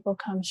 is when people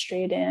come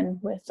straight in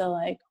with the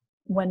like,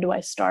 when do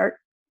I start?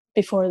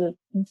 Before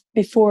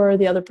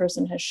the other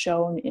person has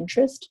shown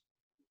interest.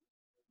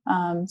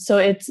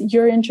 So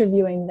you're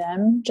interviewing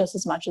them just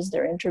as much as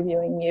they're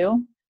interviewing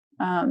you.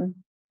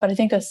 But I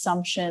think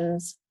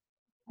assumptions,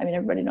 I mean,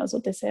 everybody knows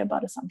what they say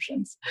about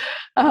assumptions.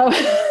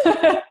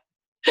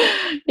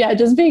 Yeah,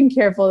 just being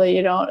careful that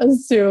you don't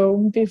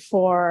assume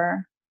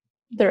before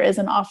there is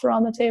an offer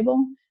on the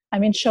table. I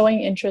mean,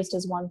 showing interest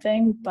is one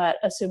thing, but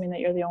assuming that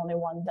you're the only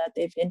one that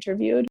they've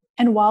interviewed.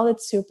 And while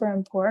it's super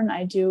important,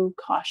 I do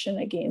caution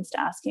against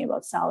asking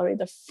about salary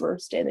the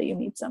first day that you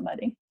meet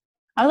somebody.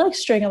 I like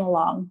string them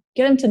along,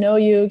 get them to know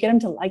you, get them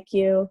to like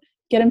you,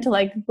 get them to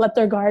like let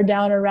their guard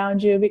down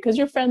around you because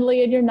you're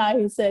friendly and you're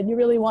nice and you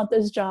really want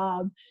this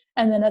job.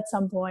 And then at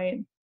some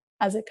point,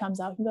 as it comes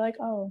out, you'll be like,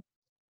 oh,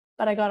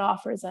 but I got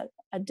offers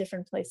at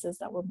different places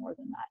that were more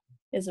than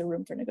that. Is there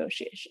room for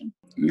negotiation?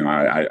 No,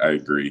 I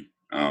agree.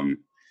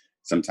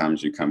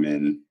 Sometimes you come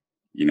in,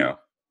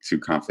 too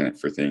confident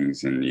for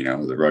things and,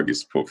 the rug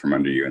is pulled from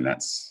under you, and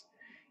that's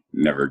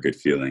never a good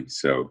feeling.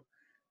 So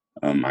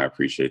I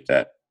appreciate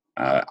that.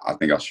 I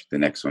think I'll shoot the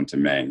next one to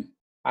Meng.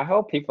 I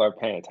hope people are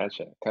paying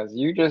attention because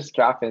you just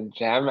dropping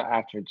gem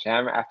after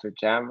gem after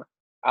gem.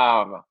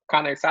 Kind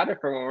of excited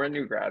for when we're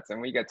new grads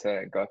and we get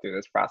to go through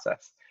this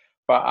process.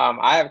 But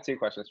I have 2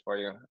 questions for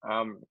you.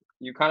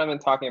 You kind of been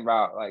talking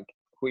about like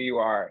who you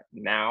are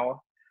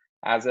now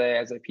as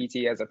a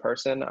PT, as a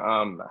person.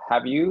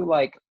 Have you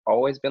like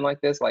always been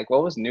like this? Like,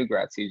 what was new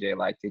grad CJ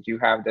like? Did you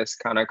have this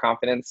kind of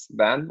confidence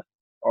then,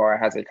 or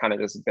has it kind of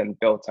just been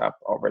built up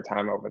over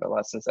time, over the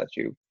lessons that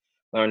you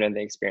learned and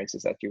the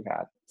experiences that you've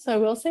had? So I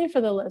will say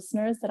for the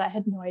listeners that I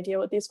had no idea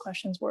what these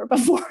questions were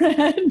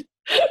beforehand,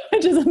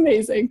 which is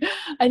amazing.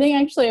 I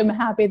think actually I'm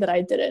happy that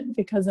I didn't,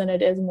 because then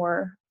it is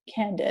more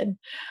candid.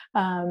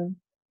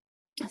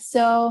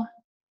 So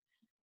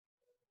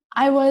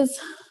I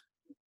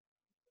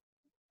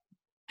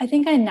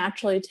think I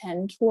naturally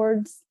tend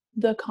towards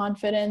the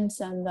confidence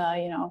and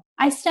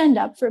I stand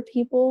up for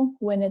people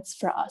when it's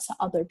for us,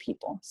 other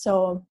people.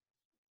 So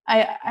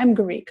I'm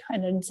Greek. I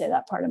didn't say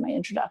that part of my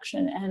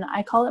introduction, and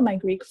I call it my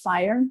Greek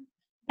fire.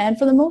 And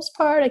for the most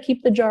part, I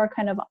keep the jar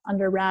kind of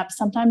under wraps.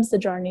 Sometimes the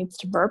jar needs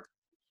to burp,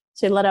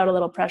 so you let out a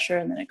little pressure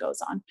and then it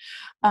goes on.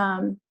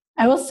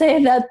 I will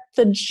say that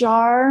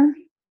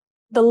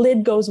the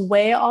lid goes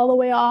all the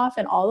way off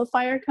and all the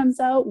fire comes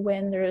out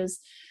when there's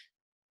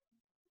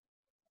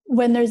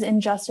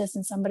injustice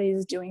and somebody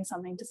is doing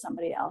something to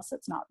somebody else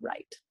that's not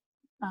right.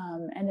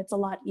 And it's a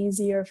lot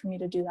easier for me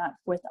to do that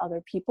with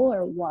other people,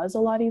 or was a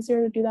lot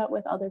easier to do that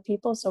with other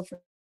people. So for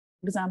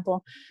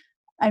example,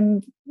 I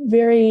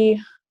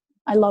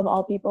love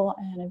all people,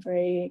 and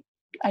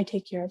I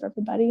take care of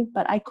everybody,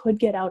 but I could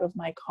get out of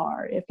my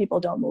car if people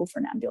don't move for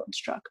an ambulance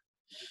truck.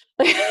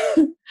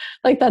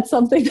 Like that's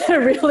something that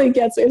really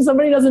gets me. If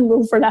somebody doesn't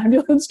move for an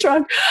ambulance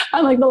truck,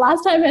 I'm like, the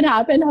last time it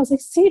happened, I was like,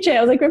 CJ,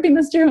 I was like gripping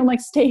the steering. I'm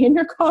like, stay in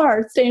your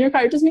car.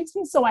 It just makes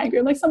me so angry.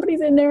 I'm like,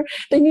 somebody's in there,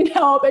 they need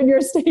help, and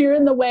you're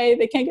in the way.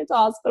 They can't get to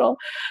hospital.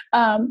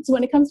 So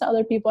when it comes to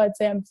other people, I'd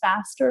say I'm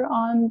faster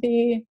on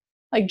the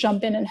like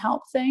jump in and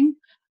help thing.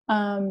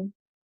 I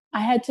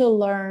had to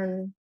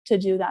learn to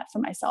do that for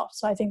myself.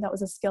 So I think that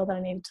was a skill that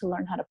I needed to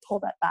learn how to pull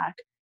that back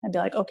and be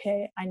like,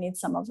 okay, I need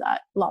some of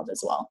that love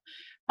as well.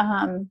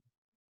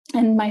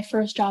 And my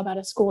first job out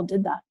of school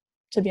did that,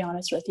 to be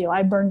honest with you.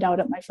 I burned out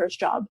at my first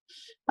job.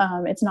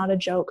 It's not a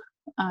joke.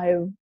 I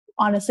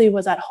honestly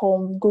was at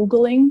home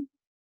Googling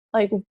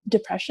like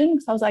depression,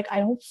 because I was like, I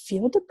don't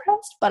feel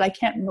depressed, but I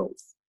can't move.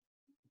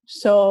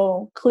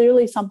 So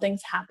clearly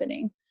something's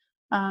happening.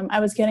 I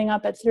was getting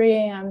up at 3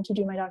 a.m. to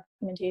do my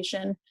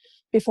documentation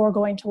before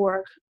going to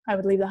work. I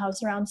would leave the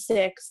house around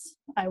 6.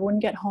 I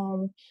wouldn't get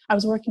home. I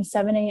was working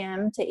 7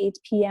 a.m. to 8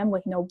 p.m.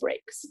 with no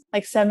breaks.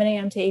 Like 7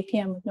 a.m. to 8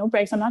 p.m. with no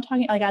breaks. I'm not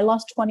talking, like I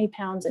lost 20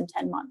 pounds in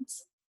 10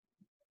 months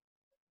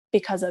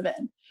because of it.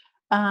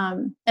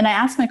 And I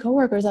asked my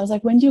coworkers, I was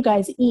like, when do you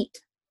guys eat?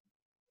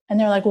 And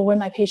they're like, well, when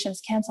my patients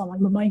cancel. I'm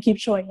like, but mine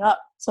keeps showing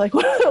up. So like,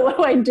 what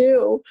do I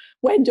do?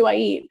 When do I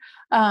eat?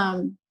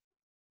 And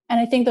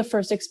I think the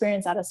first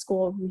experience out of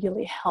school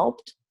really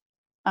helped.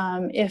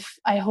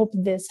 I hope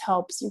this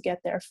helps you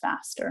get there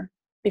faster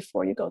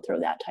before you go through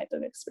that type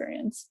of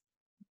experience,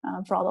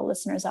 for all the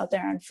listeners out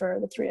there and for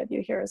the 3 of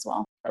you here as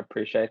well. I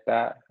appreciate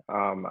that.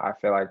 I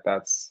feel like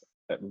that's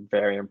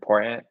very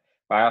important,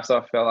 but I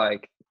also feel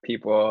like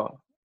people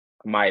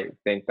might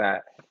think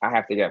that I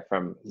have to get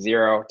from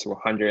 0 to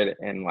 100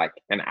 in like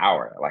an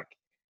hour. Like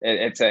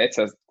it's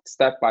a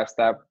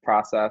step-by-step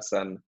process.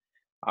 And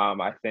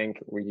I think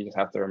we just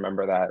have to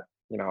remember that,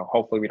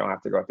 hopefully we don't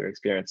have to go through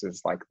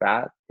experiences like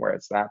that where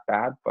it's that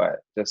bad, but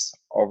just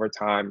over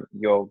time,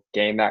 you'll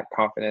gain that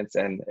confidence,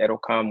 and it'll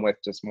come with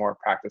just more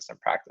practice.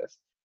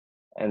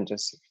 And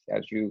just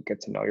as you get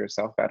to know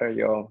yourself better,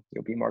 you'll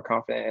be more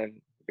confident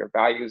in your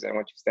values and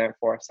what you stand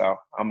for. So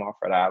I'm all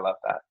for that. I love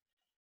that.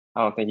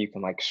 I don't think you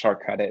can like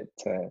shortcut it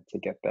to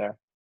get there.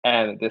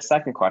 And the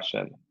second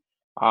question,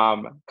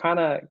 kind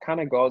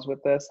of goes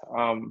with this.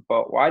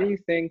 But why do you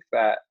think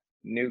that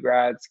new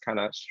grads kind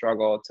of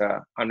struggle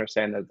to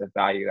understand the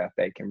value that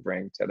they can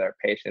bring to their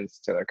patients,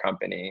 to their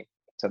company,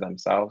 to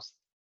themselves?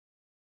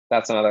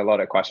 That's another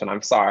loaded question.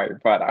 I'm sorry,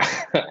 but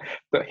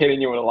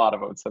hitting you with a lot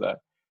of them today.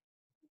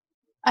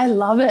 I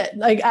love it.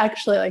 Like,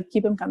 actually, like,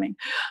 keep them coming.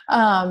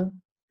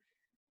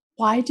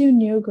 Why do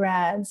new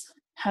grads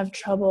have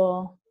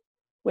trouble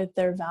with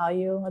their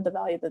value, or the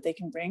value that they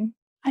can bring?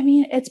 I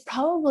mean, it's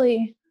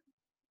probably,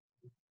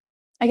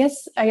 I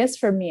guess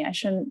for me, I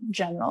shouldn't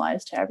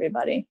generalize to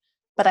everybody,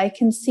 but I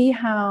can see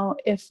how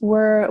if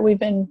we've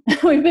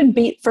been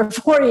beat for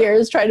 4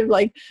 years trying to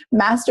like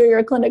master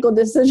your clinical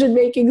decision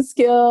making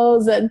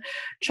skills and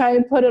try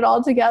and put it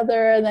all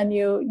together, and then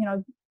you're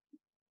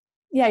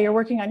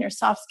working on your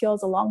soft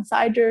skills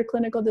alongside your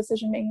clinical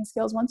decision making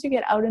skills. Once you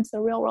get out into the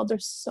real world,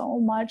 there's so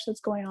much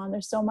that's going on.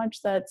 There's so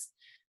much that's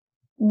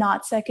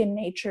not second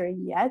nature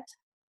yet,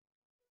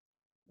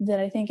 that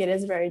I think it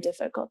is very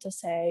difficult to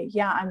say,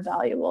 yeah, I'm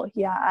valuable.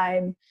 Yeah,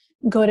 I'm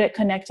good at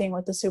connecting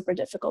with the super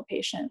difficult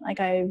patient. Like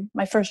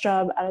my first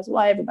job out of,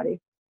 well,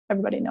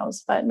 everybody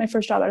knows, but my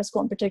first job out of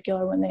school in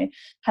particular, when they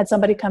had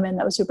somebody come in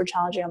that was super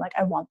challenging, I'm like,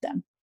 I want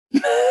them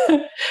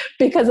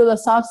because of the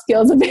soft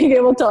skills of being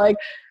able to like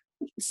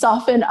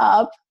soften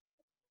up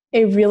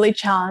a really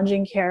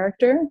challenging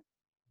character.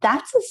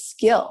 That's a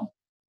skill.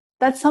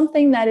 That's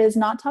something that is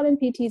not taught in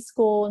PT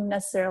school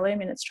necessarily. I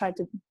mean,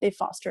 they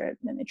foster it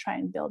and they try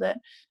and build it.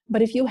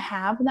 But if you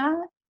have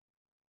that,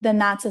 then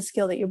that's a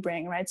skill that you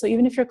bring, right? So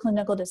even if your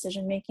clinical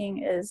decision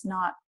making is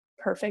not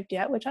perfect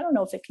yet, which I don't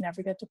know if it can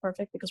ever get to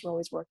perfect because we're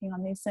always working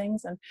on these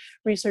things and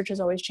research is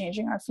always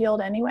changing our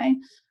field anyway.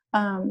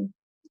 I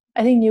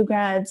think new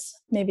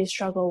grads maybe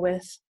struggle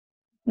with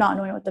not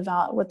knowing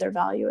what their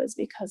value is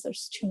because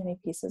there's too many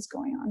pieces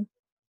going on.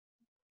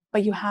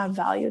 But you have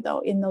value though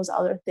in those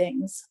other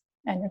things,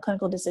 and your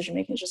clinical decision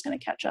making is just going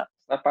to catch up.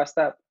 Step by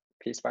step,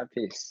 piece by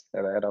piece,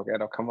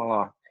 it'll come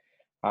along.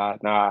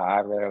 No, I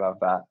really love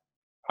that.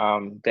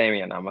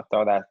 Damien, I'm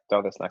gonna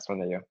throw this next one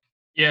to you.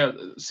 Yeah,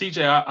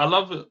 CJ, I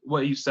love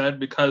what you said,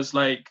 because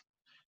like,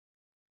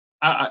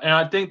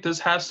 I think this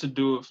has to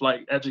do with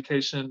like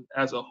education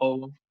as a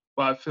whole.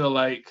 But I feel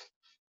like,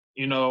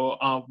 we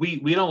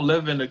don't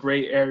live in the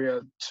gray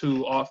area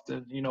too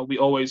often. We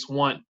always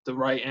want the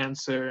right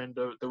answer and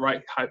the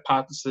right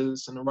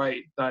hypothesis and the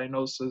right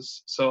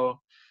diagnosis. So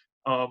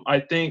I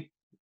think,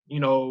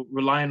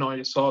 relying on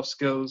your soft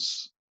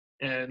skills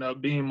and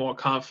being more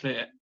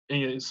confident in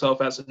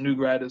yourself as a new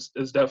grad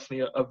is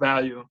definitely a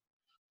value.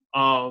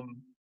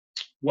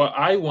 What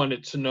I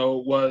wanted to know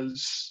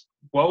was,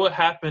 what would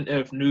happen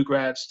if new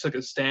grads took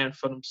a stand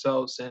for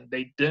themselves and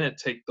they didn't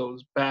take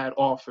those bad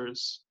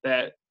offers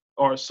that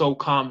are so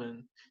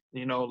common,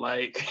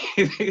 like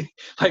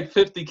like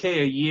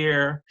 50K a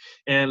year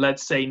in,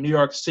 let's say, New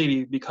York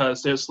City,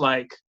 because there's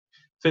like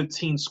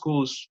 15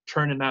 schools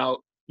churning out,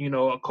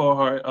 a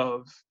cohort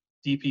of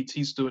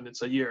DPT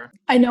students a year.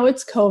 I know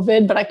it's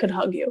COVID, but I could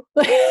hug you.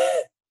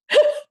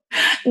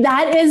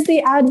 That is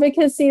the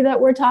advocacy that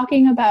we're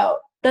talking about.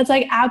 That's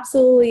like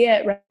absolutely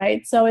it,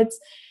 right? So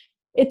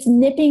it's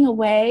nipping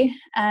away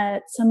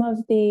at some of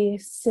the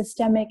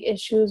systemic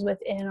issues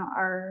within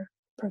our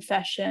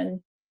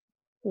profession,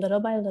 little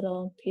by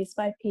little, piece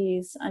by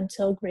piece,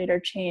 until greater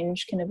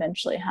change can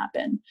eventually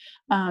happen.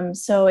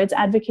 So it's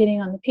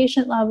advocating on the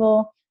patient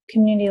level,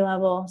 community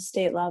level,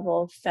 state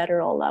level,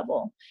 federal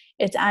level.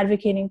 It's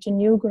advocating to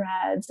new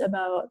grads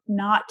about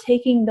not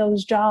taking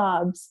those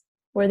jobs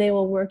where they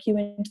will work you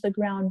into the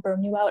ground,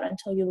 burn you out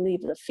until you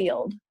leave the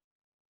field.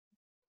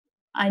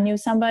 I knew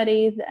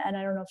somebody, and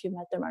I don't know if you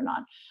met them or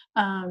not.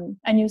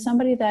 I knew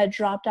somebody that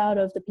dropped out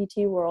of the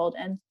PT world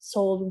and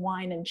sold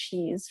wine and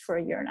cheese for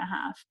a year and a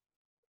half.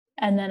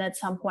 And then at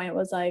some point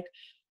was like,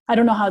 I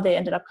don't know how they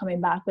ended up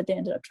coming back, but they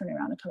ended up turning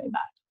around and coming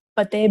back.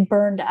 But they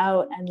burned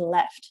out and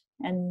left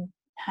and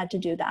had to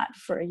do that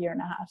for a year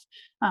and a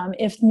half.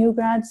 If new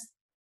grads,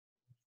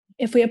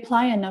 if we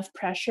apply enough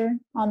pressure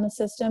on the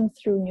system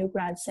through new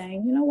grads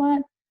saying, you know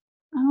what,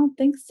 I don't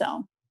think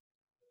so.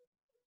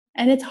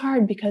 And it's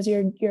hard because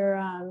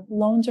your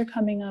loans are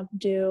coming up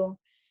due.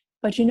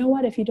 But you know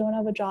what? If you don't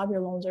have a job,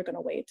 your loans are going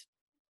to wait.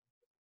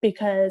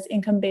 Because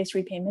income-based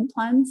repayment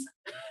plans,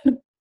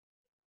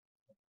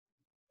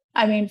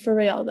 I mean, for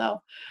real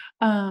though.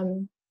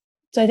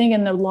 So I think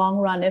in the long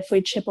run, if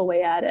we chip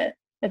away at it,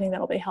 I think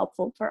that'll be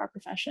helpful for our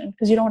profession,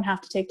 because you don't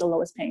have to take the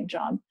lowest paying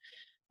job.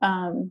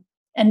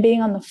 And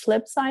being on the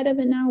flip side of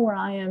it now, where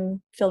I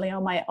am filling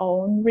out my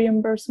own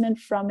reimbursement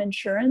from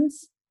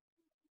insurance,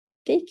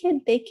 they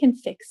can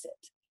fix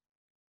it.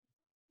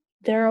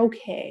 They're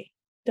okay.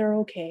 They're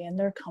okay, and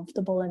they're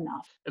comfortable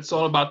enough. It's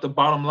all about the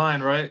bottom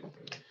line, right?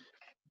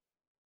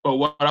 But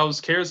what I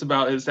was curious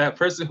about is that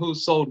person who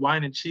sold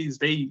wine and cheese,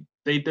 they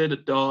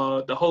did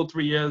the whole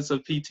 3 years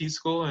of PT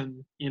school,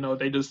 and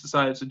they just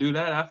decided to do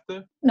that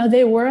after. No,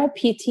 they were a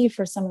PT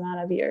for some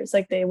amount of years.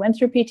 Like they went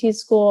through PT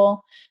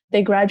school,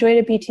 they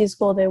graduated PT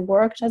school, they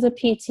worked as a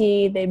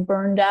PT, they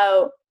burned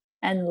out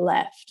and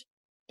left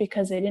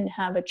because they didn't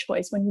have a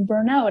choice. When you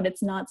burn out,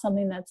 it's not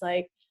something that's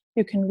like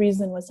you can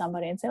reason with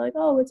somebody and say like,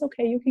 oh, it's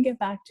okay, you can get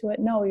back to it.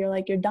 No, you're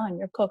like, you're done,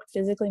 you're cooked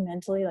physically,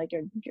 mentally, like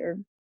you're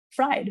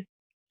fried.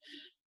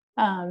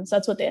 So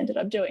that's what they ended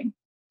up doing.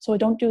 So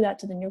don't do that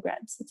to the new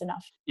grads. It's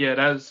enough. Yeah,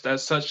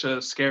 that's such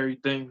a scary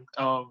thing.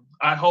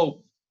 I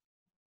hope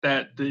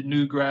that the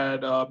new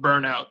grad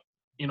burnout,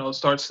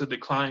 starts to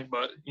decline,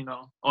 but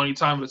only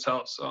time will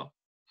tell. So,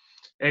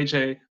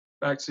 AJ,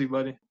 back to you,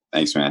 buddy.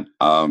 Thanks, man.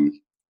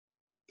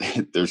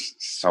 There's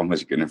so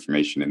much good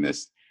information in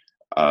this.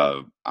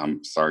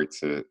 I'm sorry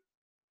to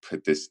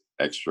put this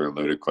extra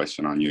loaded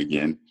question on you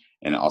again,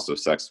 and it also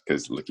sucks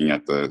because looking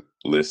at the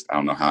list, I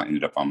don't know how it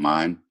ended up on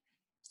mine.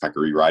 If I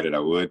could rewrite it, I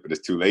would, but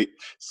it's too late.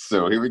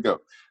 So here we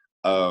go.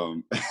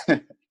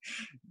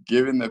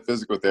 Given that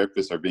physical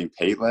therapists are being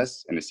paid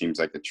less, and it seems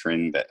like a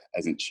trend that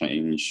hasn't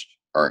changed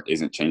or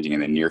isn't changing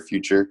in the near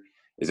future,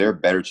 is there a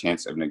better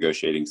chance of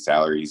negotiating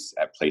salaries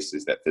at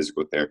places that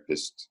physical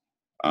therapists,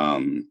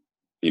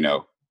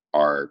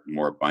 are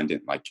more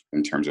abundant, like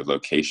in terms of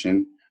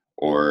location?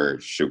 Or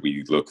should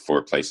we look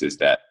for places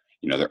that,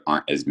 there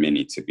aren't as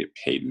many to get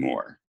paid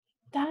more?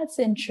 That's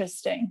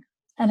interesting.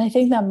 And I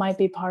think that might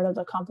be part of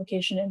the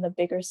complication in the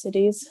bigger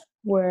cities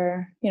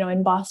where,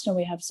 in Boston,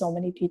 we have so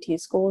many PT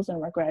schools and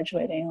we're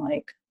graduating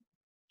like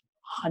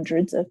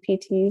hundreds of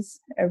PTs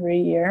every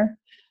year.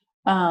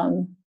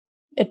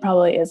 It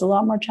probably is a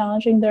lot more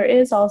challenging. There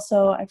is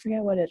also, I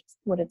forget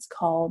what it's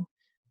called,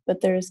 but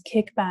there's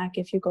kickback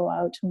if you go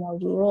out to more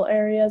rural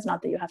areas.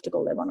 Not that you have to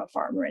go live on a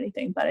farm or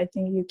anything, but I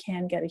think you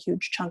can get a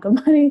huge chunk of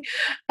money.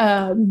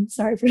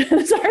 Sorry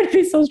to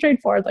be so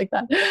straightforward like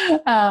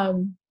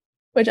that.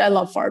 Which I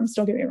love farms,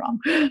 don't get me wrong.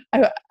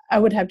 I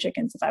would have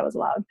chickens if I was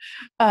allowed.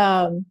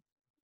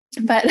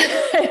 But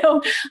I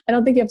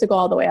don't think you have to go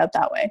all the way out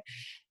that way.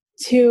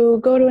 To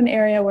go to an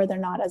area where they're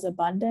not as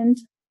abundant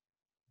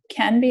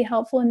can be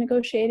helpful in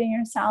negotiating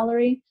your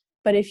salary.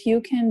 But if you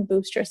can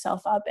boost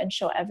yourself up and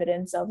show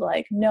evidence of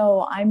like,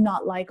 no, I'm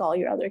not like all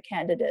your other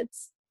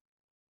candidates,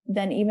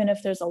 then even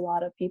if there's a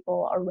lot of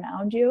people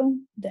around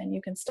you, then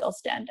you can still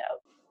stand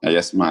out. I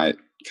guess my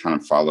kind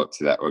of follow-up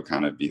to that would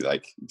kind of be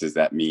like, does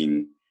that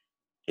mean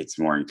it's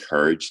more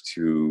encouraged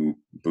to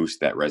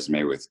boost that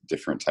resume with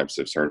different types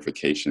of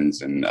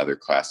certifications and other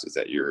classes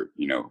that you're,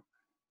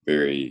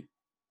 very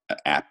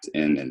apt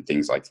in and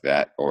things like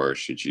that? Or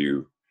should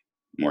you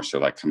more so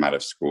like come out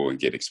of school and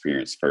get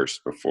experience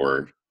first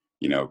before,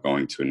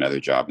 going to another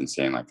job and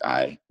saying like,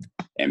 I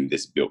am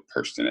this built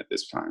person at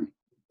this time?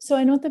 So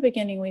I know at the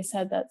beginning we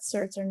said that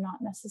certs are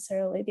not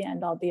necessarily the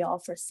end all be all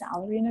for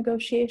salary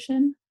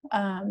negotiation.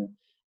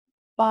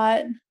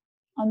 But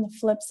on the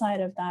flip side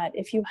of that,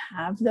 if you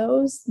have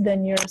those,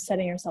 then you're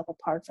setting yourself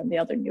apart from the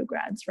other new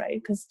grads,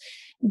 right? Because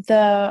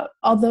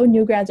although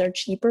new grads are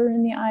cheaper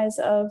in the eyes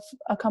of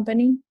a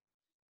company,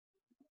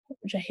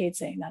 which I hate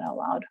saying that out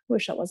loud,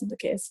 wish that wasn't the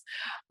case.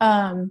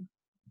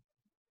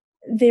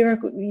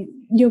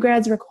 New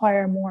grads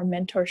require more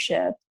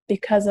mentorship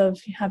because of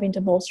having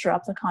to bolster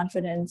up the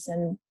confidence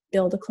and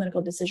build the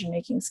clinical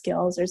decision-making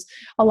skills. There's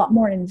a lot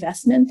more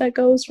investment that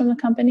goes from the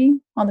company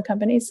on the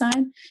company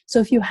side. So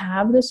if you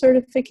have the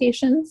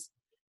certifications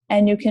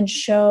and you can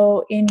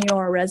show in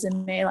your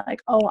resume,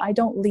 like, oh, I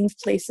don't leave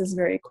places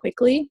very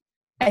quickly.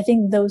 I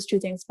think those two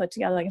things put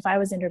together, like if I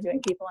was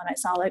interviewing people and I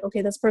saw like,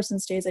 okay, this person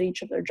stays at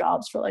each of their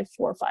jobs for like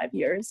 4 or 5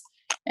 years,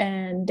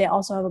 and they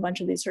also have a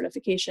bunch of these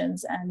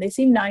certifications and they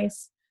seem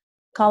nice,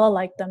 Kala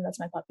liked them, that's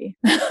my puppy,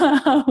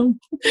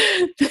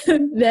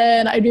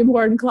 then I'd be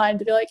more inclined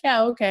to be like,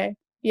 yeah, okay,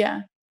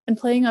 yeah. And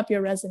playing up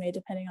your resume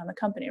depending on the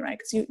company, right?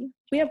 Because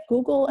we have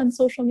Google and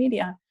social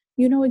media.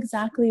 You know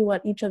exactly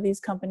what each of these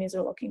companies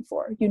are looking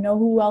for. You know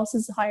who else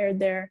is hired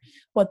there,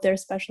 what their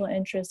special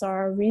interests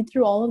are. Read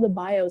through all of the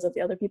bios of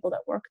the other people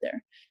that work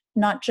there,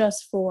 not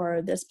just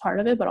for this part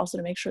of it, but also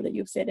to make sure that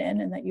you fit in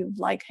and that you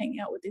like hanging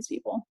out with these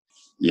people.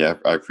 Yeah,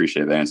 I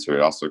appreciate the answer.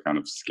 It also kind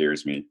of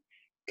scares me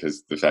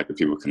because the fact that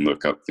people can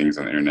look up things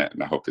on the internet,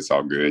 and I hope it's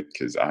all good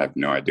because I have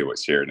no idea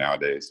what's shared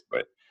nowadays.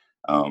 But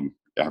I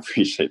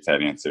appreciate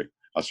that answer.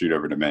 I'll shoot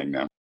over to Meg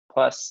now.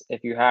 Plus,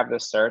 if you have the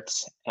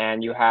certs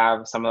and you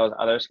have some of those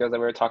other skills that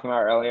we were talking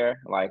about earlier,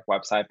 like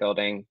website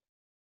building,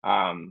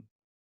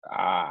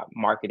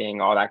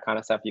 marketing, all that kind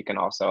of stuff, you can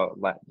also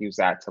use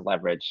that to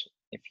leverage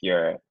if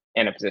you're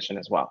in a position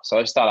as well. So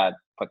I just thought I'd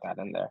put that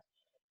in there.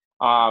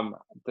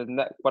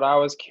 What I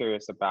was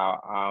curious about,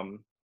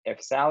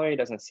 if salary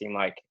doesn't seem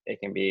like it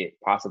can be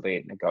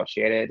possibly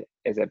negotiated,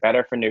 is it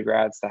better for new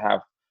grads to have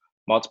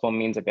multiple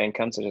means of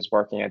income, such as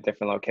working at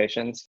different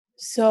locations?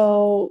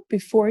 So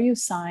before you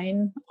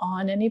sign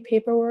on any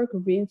paperwork,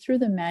 read through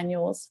the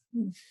manuals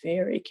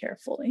very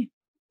carefully.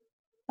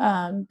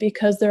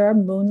 Because there are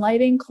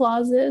moonlighting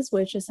clauses,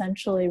 which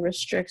essentially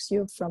restricts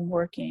you from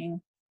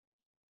working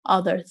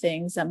other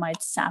things that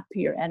might sap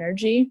your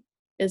energy,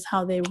 is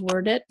how they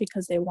word it,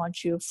 because they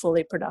want you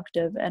fully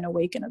productive and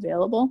awake and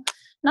available.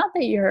 Not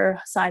that your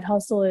side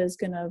hustle is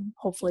going to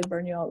hopefully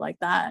burn you out like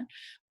that,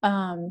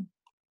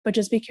 but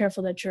just be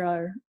careful that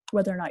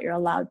whether or not you're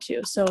allowed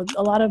to. So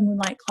a lot of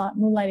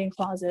moonlighting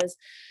clauses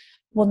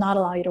will not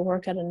allow you to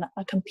work at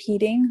a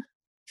competing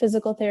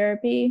physical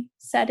therapy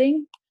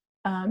setting.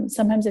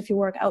 Sometimes if you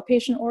work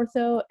outpatient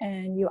ortho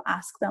and you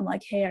ask them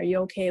like, hey, are you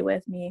okay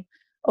with me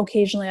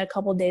occasionally a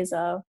couple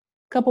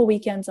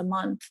weekends a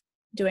month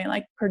doing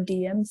like per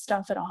diem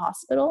stuff at a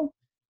hospital,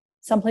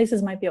 some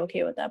places might be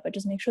okay with that, but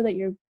just make sure that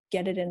you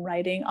get it in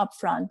writing up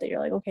front that you're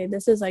like, okay,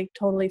 this is like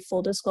totally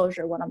full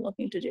disclosure what I'm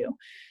looking to do.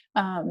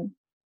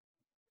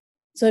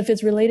 So if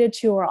it's related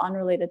to or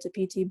unrelated to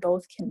PT,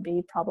 both can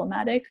be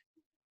problematic.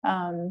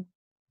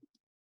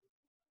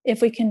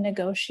 If we can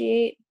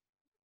negotiate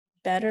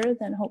better,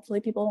 then hopefully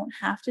people don't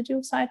have to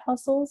do side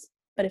hustles,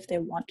 but if they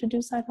want to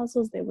do side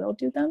hustles, they will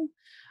do them.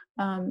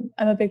 I'm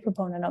a big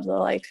proponent of the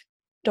like,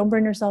 don't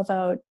burn yourself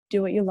out,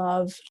 do what you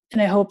love.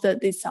 And I hope that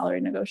these salary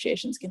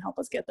negotiations can help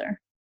us get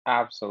there.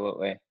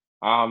 Absolutely.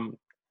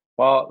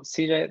 Well,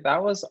 CJ,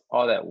 that was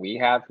all that we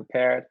had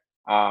prepared.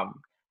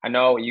 I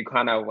know you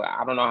I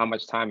don't know how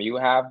much time you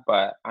have,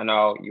 but I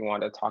know you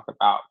want to talk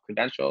about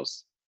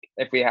credentials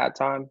if we had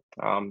time.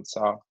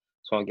 So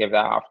just want to give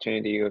that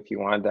opportunity to you if you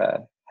wanted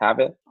to have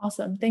it.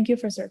 Awesome. Thank you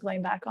for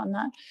circling back on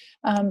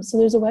that. So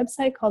there's a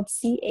website called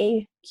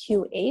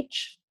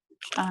CAQH.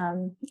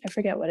 I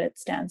forget what it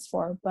stands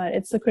for, but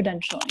it's the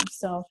credentialing.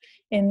 So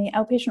in the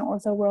outpatient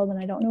ortho world, and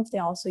I don't know if they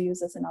also use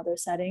this in other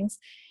settings,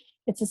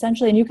 it's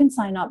essentially, and you can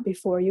sign up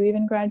before you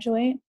even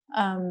graduate.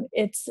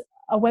 It's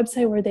a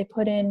website where they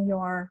put in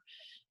your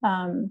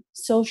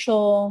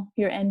social,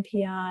 your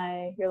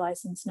NPI, your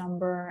license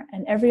number,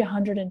 and every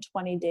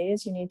 120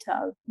 days you need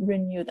to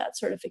renew that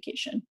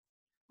certification.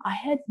 I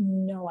had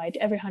no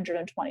idea, every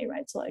 120,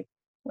 right? So like,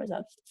 what is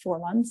that, 4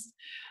 months?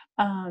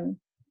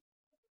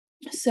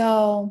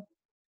 So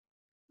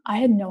I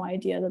had no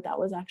idea that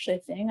was actually a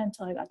thing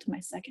until I got to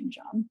my second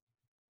job,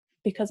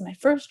 because my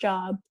first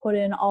job put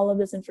in all of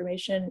this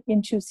information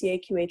into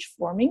CAQH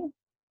for me.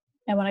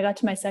 And when I got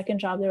to my second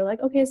job, they were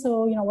like, okay,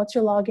 so, what's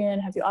your login?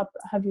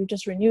 Have you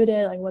just renewed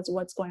it? Like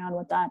what's going on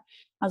with that?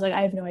 I was like,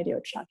 I have no idea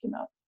what you're talking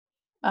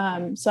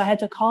about. So I had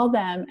to call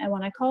them. And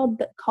when I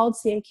called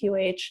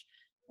CAQH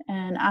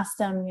and asked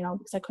them,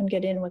 because I couldn't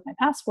get in with my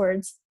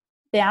passwords,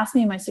 they asked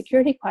me my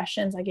security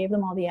questions. I gave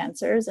them all the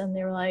answers, and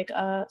they were like,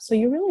 so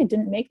you really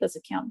didn't make this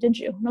account, did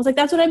you? And I was like,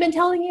 that's what I've been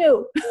telling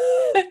you.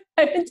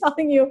 I've been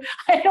telling you,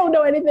 I don't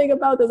know anything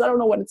about this. I don't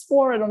know what it's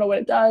for. I don't know what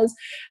it does,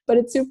 but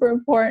it's super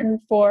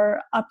important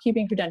for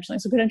upkeeping credentialing.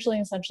 So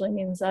credentialing essentially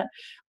means that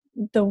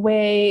the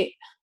way,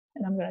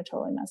 and I'm going to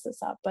totally mess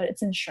this up, but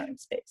it's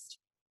insurance-based,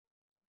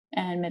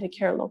 and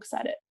Medicare looks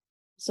at it.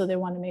 So they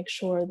want to make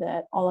sure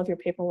that all of your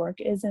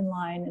paperwork is in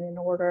line and in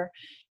order.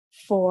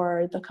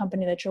 for the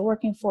company that you're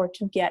working for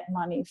to get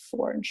money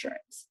for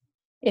insurance.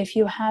 If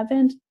you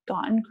haven't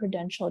gotten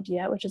credentialed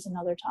yet, which is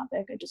another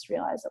topic I just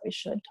realized that we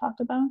should talk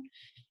about,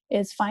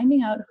 is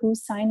finding out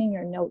who's signing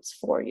your notes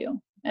for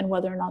you and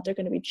whether or not they're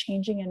going to be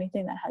changing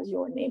anything that has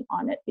your name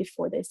on it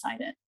before they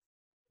sign it.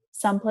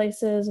 Some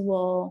places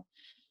will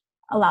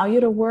allow you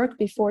to work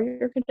before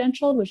you're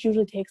credentialed, which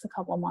usually takes a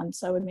couple of months.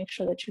 So I would make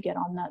sure that you get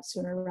on that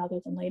sooner rather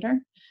than later.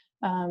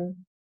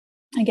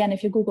 Again,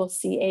 if you Google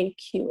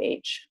CAQH,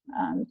 you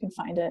can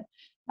find it.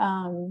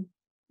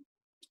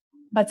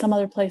 But some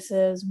other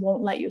places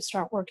won't let you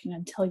start working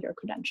until you're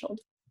credentialed.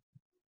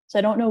 So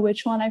I don't know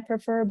which one I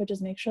prefer, but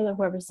just make sure that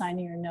whoever's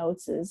signing your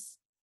notes is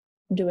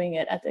doing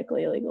it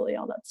ethically, legally,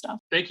 all that stuff.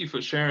 Thank you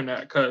for sharing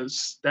that,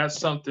 because that's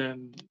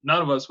something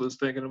none of us was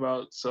thinking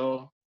about.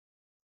 So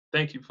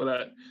thank you for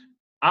that.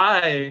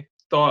 I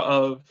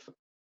thought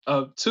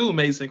of two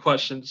amazing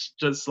questions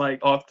just like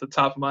off the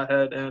top of my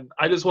head, and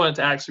I just wanted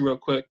to ask you real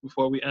quick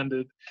before we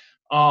ended,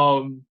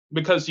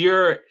 because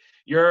you're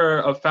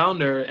a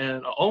founder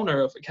and a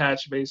owner of a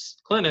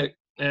cash-based clinic,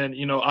 and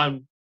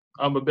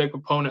I'm a big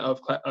proponent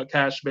of a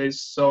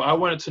cash-based. So I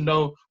wanted to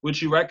know,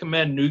 would you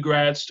recommend new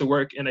grads to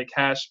work in a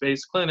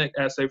cash-based clinic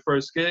as their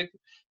first gig?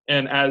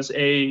 And as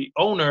a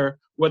owner,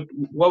 what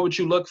would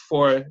you look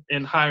for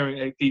in hiring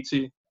a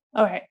PT?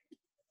 All right.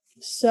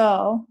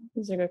 So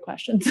these are good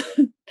questions.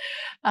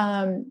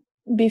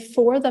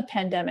 Before the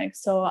pandemic,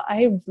 so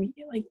I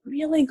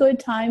really good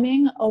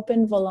timing,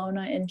 opened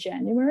Valona in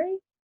January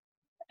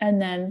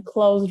and then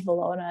closed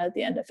Valona at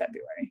the end of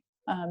February,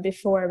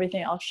 before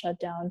everything else shut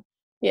down.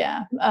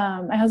 Yeah.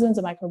 My husband's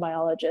a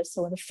microbiologist.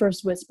 So when the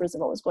first whispers of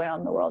what was going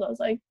on in the world, I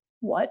was like,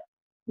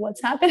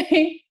 what's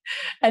happening?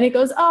 And he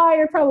goes,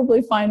 you're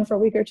probably fine for a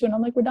week or two. And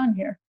I'm like, we're done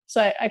here.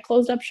 So I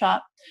closed up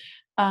shop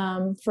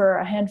for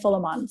a handful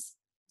of months.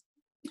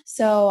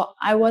 So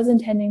I was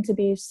intending to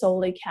be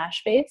solely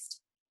cash-based.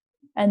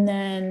 And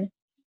then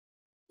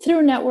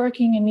through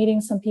networking and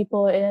meeting some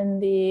people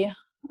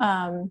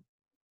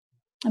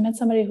I met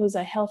somebody who's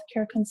a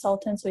healthcare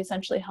consultant, so he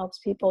essentially helps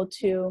people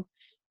to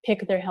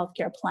pick their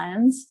healthcare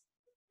plans.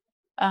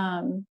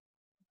 In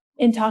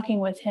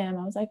talking with him,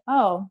 I was like,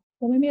 well,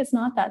 maybe it's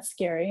not that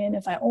scary. And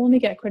if I only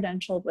get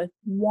credentialed with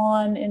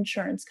one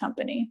insurance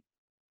company,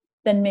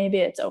 then maybe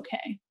it's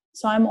okay.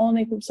 So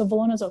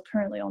Valona's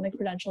currently only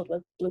credentialed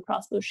with Blue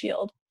Cross Blue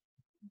Shield,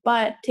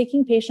 but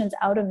taking patients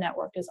out of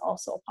network is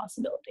also a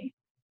possibility.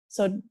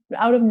 So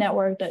out of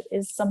network, that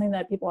is something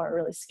that people are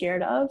really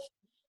scared of,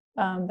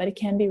 but it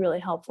can be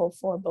really helpful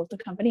for both the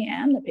company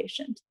and the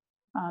patient.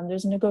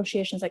 There's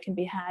negotiations that can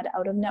be had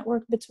out of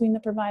network between the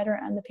provider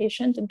and the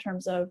patient in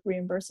terms of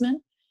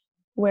reimbursement.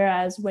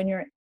 Whereas when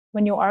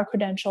you are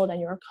credentialed and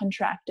you're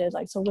contracted,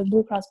 like so with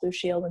Blue Cross Blue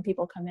Shield, when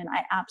people come in,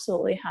 I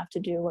absolutely have to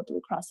do what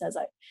Blue Cross says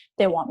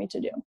they want me to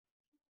do.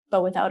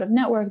 But with out of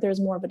network, there's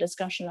more of a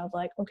discussion of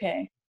like,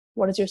 okay,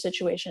 what is your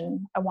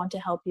situation? I want to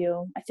help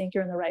you. I think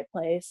you're in the right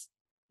place.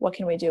 What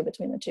can we do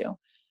between the two?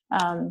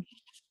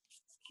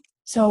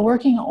 So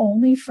working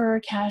only for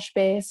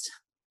cash-based,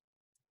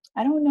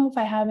 I don't know if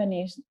I have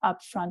any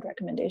upfront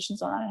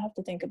recommendations on that. I have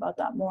to think about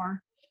that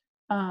more.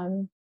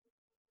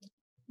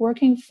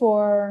 Working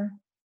for,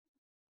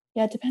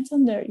 it depends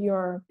on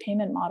your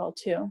payment model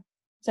too.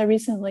 So I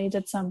recently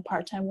did some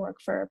part-time work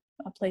for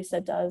a place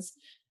that does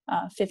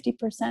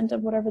 50%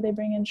 of whatever they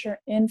bring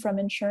in from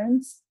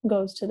insurance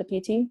goes to the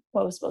PT.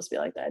 Well, it was supposed to be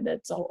like that.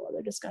 That's a whole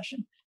other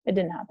discussion. It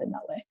didn't happen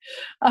that way.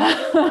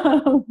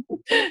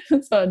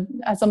 So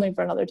that's something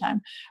for another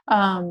time.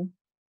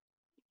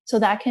 So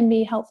that can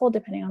be helpful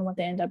depending on what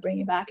they end up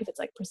bringing back, if it's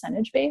like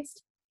percentage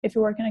based. If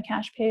you work in a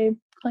cash pay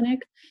clinic,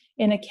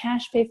 in a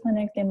cash pay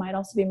clinic, they might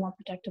also be more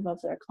protective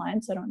of their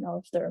clients. I don't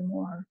know if they're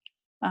more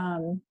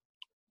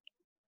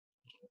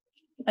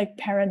like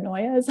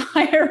paranoia is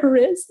higher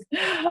risk.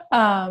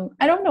 I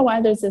don't know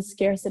why there's this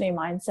scarcity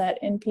mindset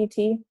in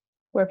PT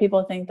where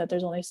people think that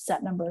there's only a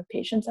set number of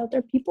patients out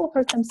there. People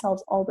hurt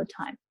themselves all the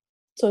time.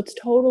 So it's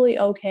totally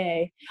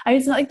okay.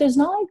 It's not like there's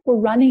not like we're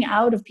running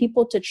out of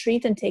people to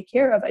treat and take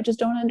care of. I just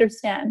don't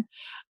understand.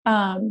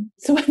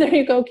 So whether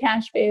you go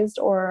cash-based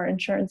or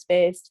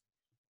insurance-based,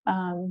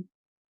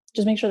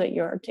 just make sure that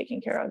you're taken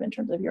care of in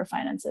terms of your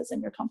finances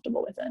and you're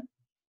comfortable with it,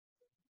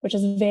 which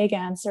is a vague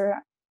answer.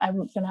 I'm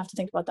going to have to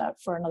think about that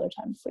for another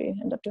time if we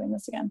end up doing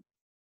this again.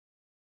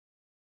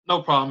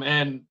 No problem.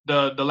 And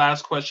the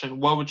last question,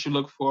 what would you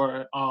look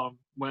for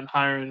when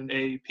hiring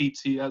a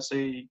PT as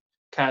a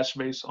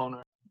cash-based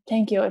owner?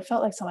 Thank you. It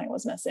felt like something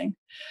was missing.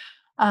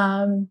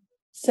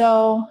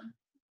 So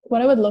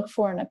what I would look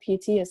for in a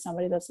PT is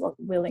somebody that's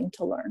willing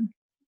to learn.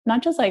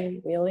 Not just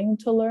like willing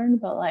to learn,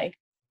 but like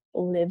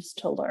lives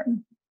to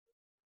learn.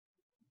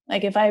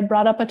 Like if I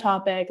brought up a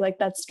topic like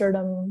that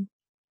sternum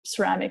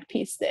ceramic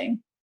piece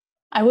thing,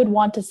 I would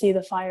want to see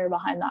the fire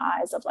behind the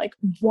eyes of like,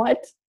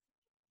 what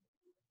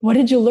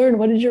did you learn?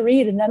 What did you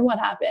read? And then what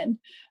happened?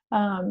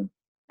 I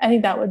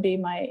think that would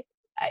be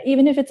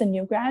even if it's a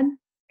new grad,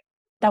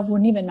 that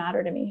wouldn't even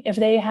matter to me. If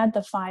they had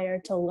the fire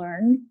to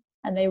learn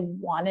and they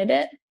wanted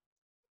it,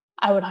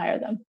 I would hire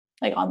them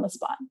like on the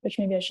spot, which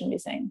maybe I shouldn't be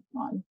saying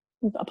on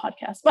a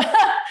podcast, but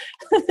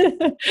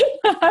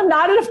I'm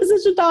not in a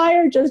position to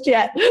hire just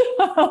yet.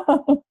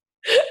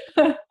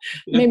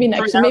 Maybe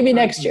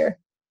next year.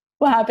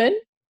 What happened?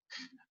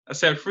 I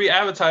said free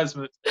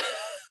advertisement.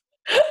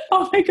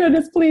 Oh my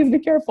goodness, please be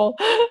careful.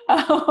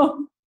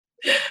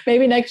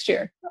 Maybe next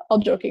year, all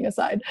joking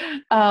aside.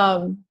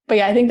 But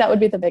yeah, I think that would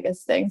be the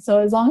biggest thing. So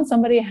as long as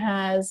somebody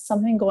has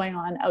something going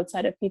on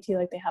outside of PT,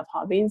 like they have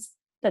hobbies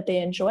that they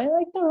enjoy,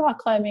 like the rock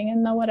climbing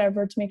and the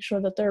whatever, to make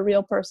sure that they're a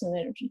real person.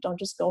 They don't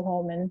just go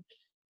home and,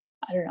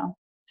 I don't know.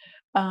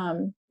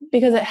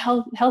 Because a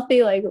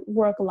healthy like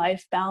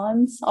work-life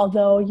balance,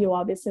 although you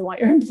obviously want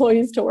your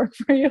employees to work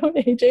for you.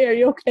 AJ, are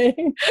you okay?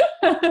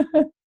 I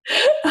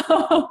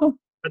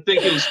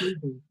think it was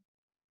sneezing.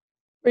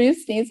 Were you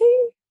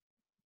sneezing?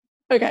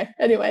 Okay,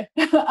 anyway.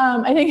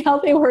 I think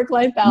healthy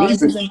work-life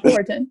balance is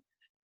important.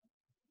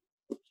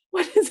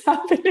 What is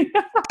happening?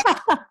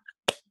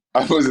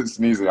 I wasn't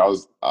sneezing.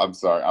 I'm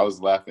sorry. I was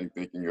laughing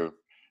thinking of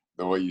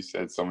the way you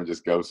said someone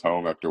just goes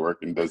home after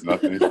work and does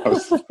nothing. I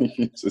was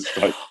thinking just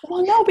like,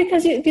 well, no,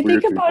 because if you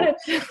think about it,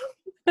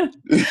 I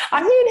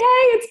mean,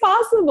 hey, it's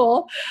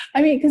possible.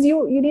 I mean, because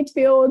you need to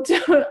be able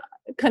to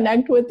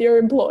connect with your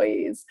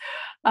employees,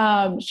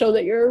 show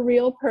that you're a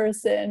real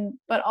person,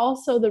 but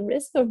also the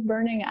risk of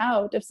burning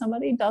out if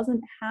somebody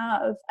doesn't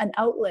have an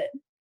outlet,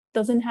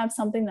 doesn't have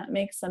something that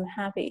makes them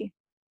happy.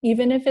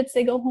 Even if it's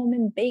they go home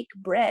and bake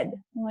bread,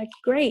 I'm like,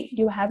 great,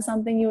 you have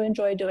something you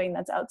enjoy doing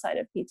that's outside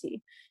of PT,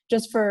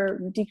 just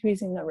for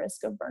decreasing the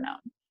risk of burnout.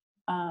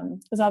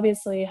 Because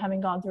obviously, having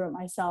gone through it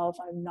myself,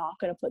 I'm not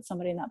going to put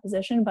somebody in that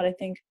position. But I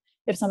think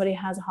if somebody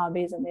has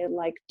hobbies and they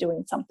like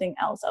doing something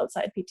else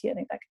outside PT, I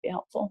think that could be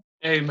helpful.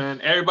 Hey,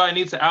 man, everybody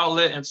needs an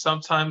outlet, and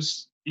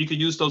sometimes you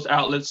could use those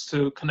outlets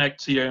to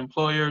connect to your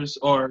employers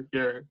or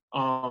your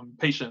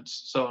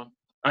patients. So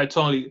I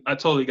totally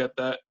get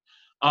that.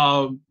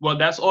 Well,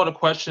 that's all the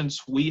questions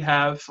we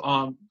have.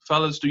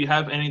 Fellas, do you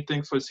have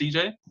anything for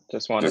CJ?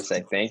 Just want to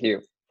say thank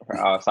you.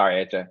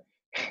 Sorry, AJ.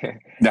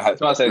 No,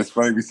 it's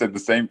funny. We said the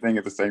same thing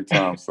at the same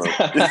time. So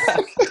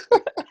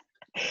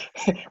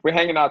we're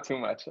hanging out too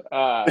much.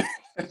 But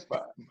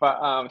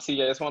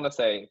CJ, I just want to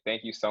say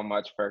thank you so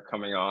much for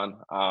coming on.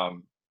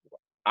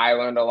 I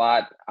learned a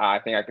lot. I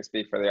think I could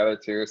speak for the other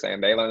two, saying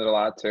they learned a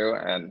lot too.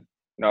 And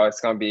it's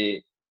going to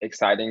be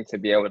exciting to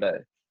be able to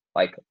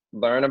like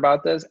learn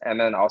about this and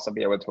then also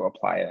be able to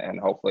apply it and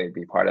hopefully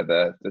be part of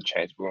the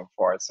change moving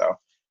forward. So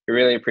we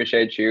really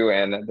appreciate you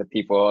and the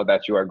people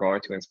that you are going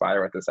to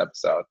inspire with this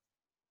episode.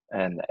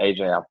 And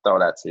AJ, I'll throw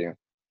that to you.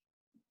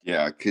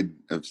 Yeah, I could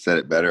have said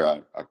it better.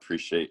 I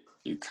appreciate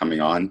you coming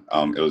on.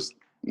 It was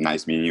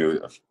nice meeting you,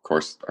 of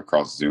course,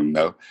 across Zoom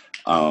though.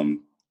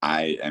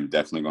 I am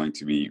definitely going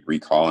to be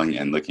recalling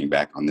and looking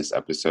back on this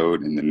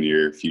episode in the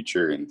near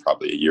future and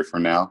probably a year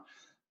from now.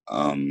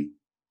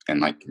 And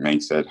like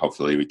Mimee said,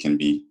 hopefully we can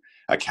be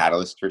a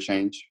catalyst for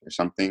change or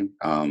something.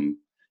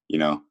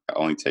 It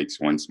only takes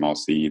one small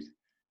seed.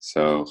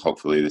 So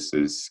hopefully this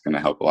is going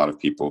to help a lot of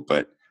people,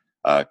 but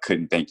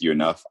couldn't thank you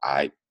enough.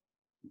 I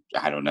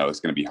don't know. It's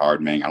going to be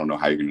hard, man. I don't know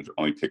how you're going to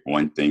only pick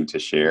one thing to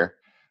share,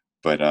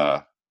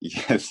 but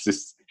yes,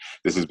 this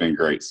has been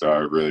great. So I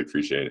really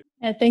appreciate it.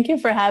 Yeah, thank you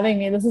for having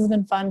me. This has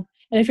been fun.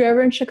 And if you're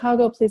ever in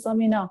Chicago, please let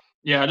me know.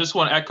 Yeah, I just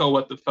want to echo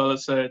what the fella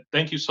said.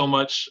 Thank you so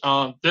much.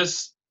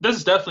 This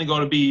is definitely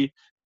going to be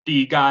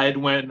the guide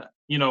when,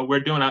 we're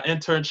doing our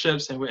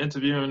internships and we're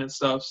interviewing and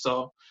stuff.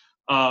 So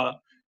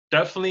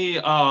definitely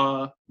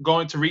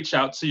going to reach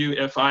out to you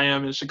if I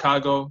am in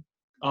Chicago.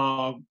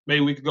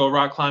 Maybe we could go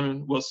rock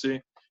climbing. We'll see.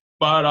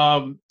 But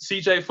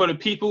CJ, for the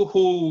people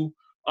who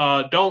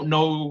don't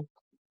know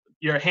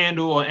your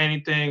handle or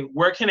anything,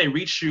 where can they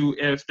reach you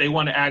if they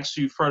want to ask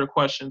you further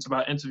questions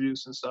about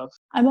interviews and stuff?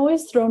 I'm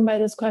always thrown by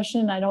this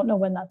question. I don't know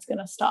when that's going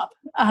to stop.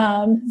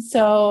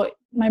 So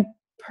my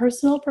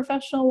personal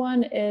professional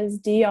one is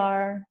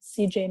Dr.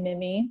 CJ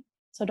Mimee.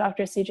 So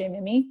Dr. CJ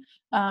Mimee,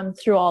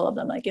 through all of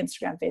them, like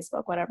Instagram,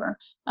 Facebook, whatever.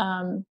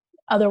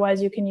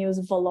 Otherwise, you can use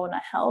Valona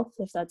Health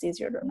if that's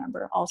easier to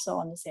remember, also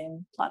on the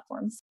same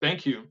platforms.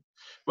 Thank you.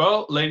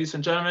 Well, ladies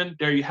and gentlemen,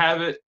 there you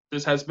have it.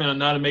 This has been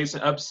another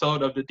amazing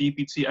episode of the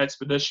DPT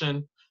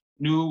Expedition.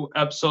 New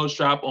episodes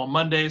drop on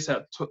Mondays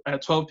at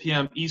 12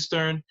 p.m.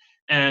 Eastern.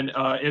 And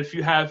if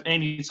you have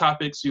any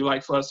topics you'd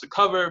like for us to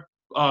cover,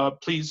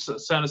 please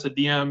send us a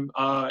DM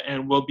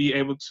and we'll be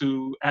able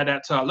to add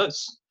that to our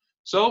list.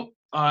 So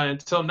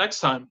until next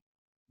time,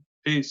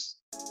 peace.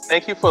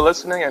 Thank you for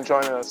listening and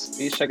joining us.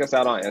 Please check us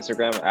out on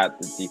Instagram at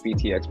the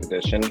DPT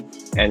Expedition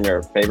and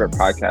your favorite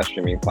podcast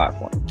streaming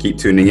platform. Keep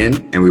tuning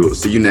in and we will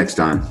see you next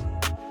time.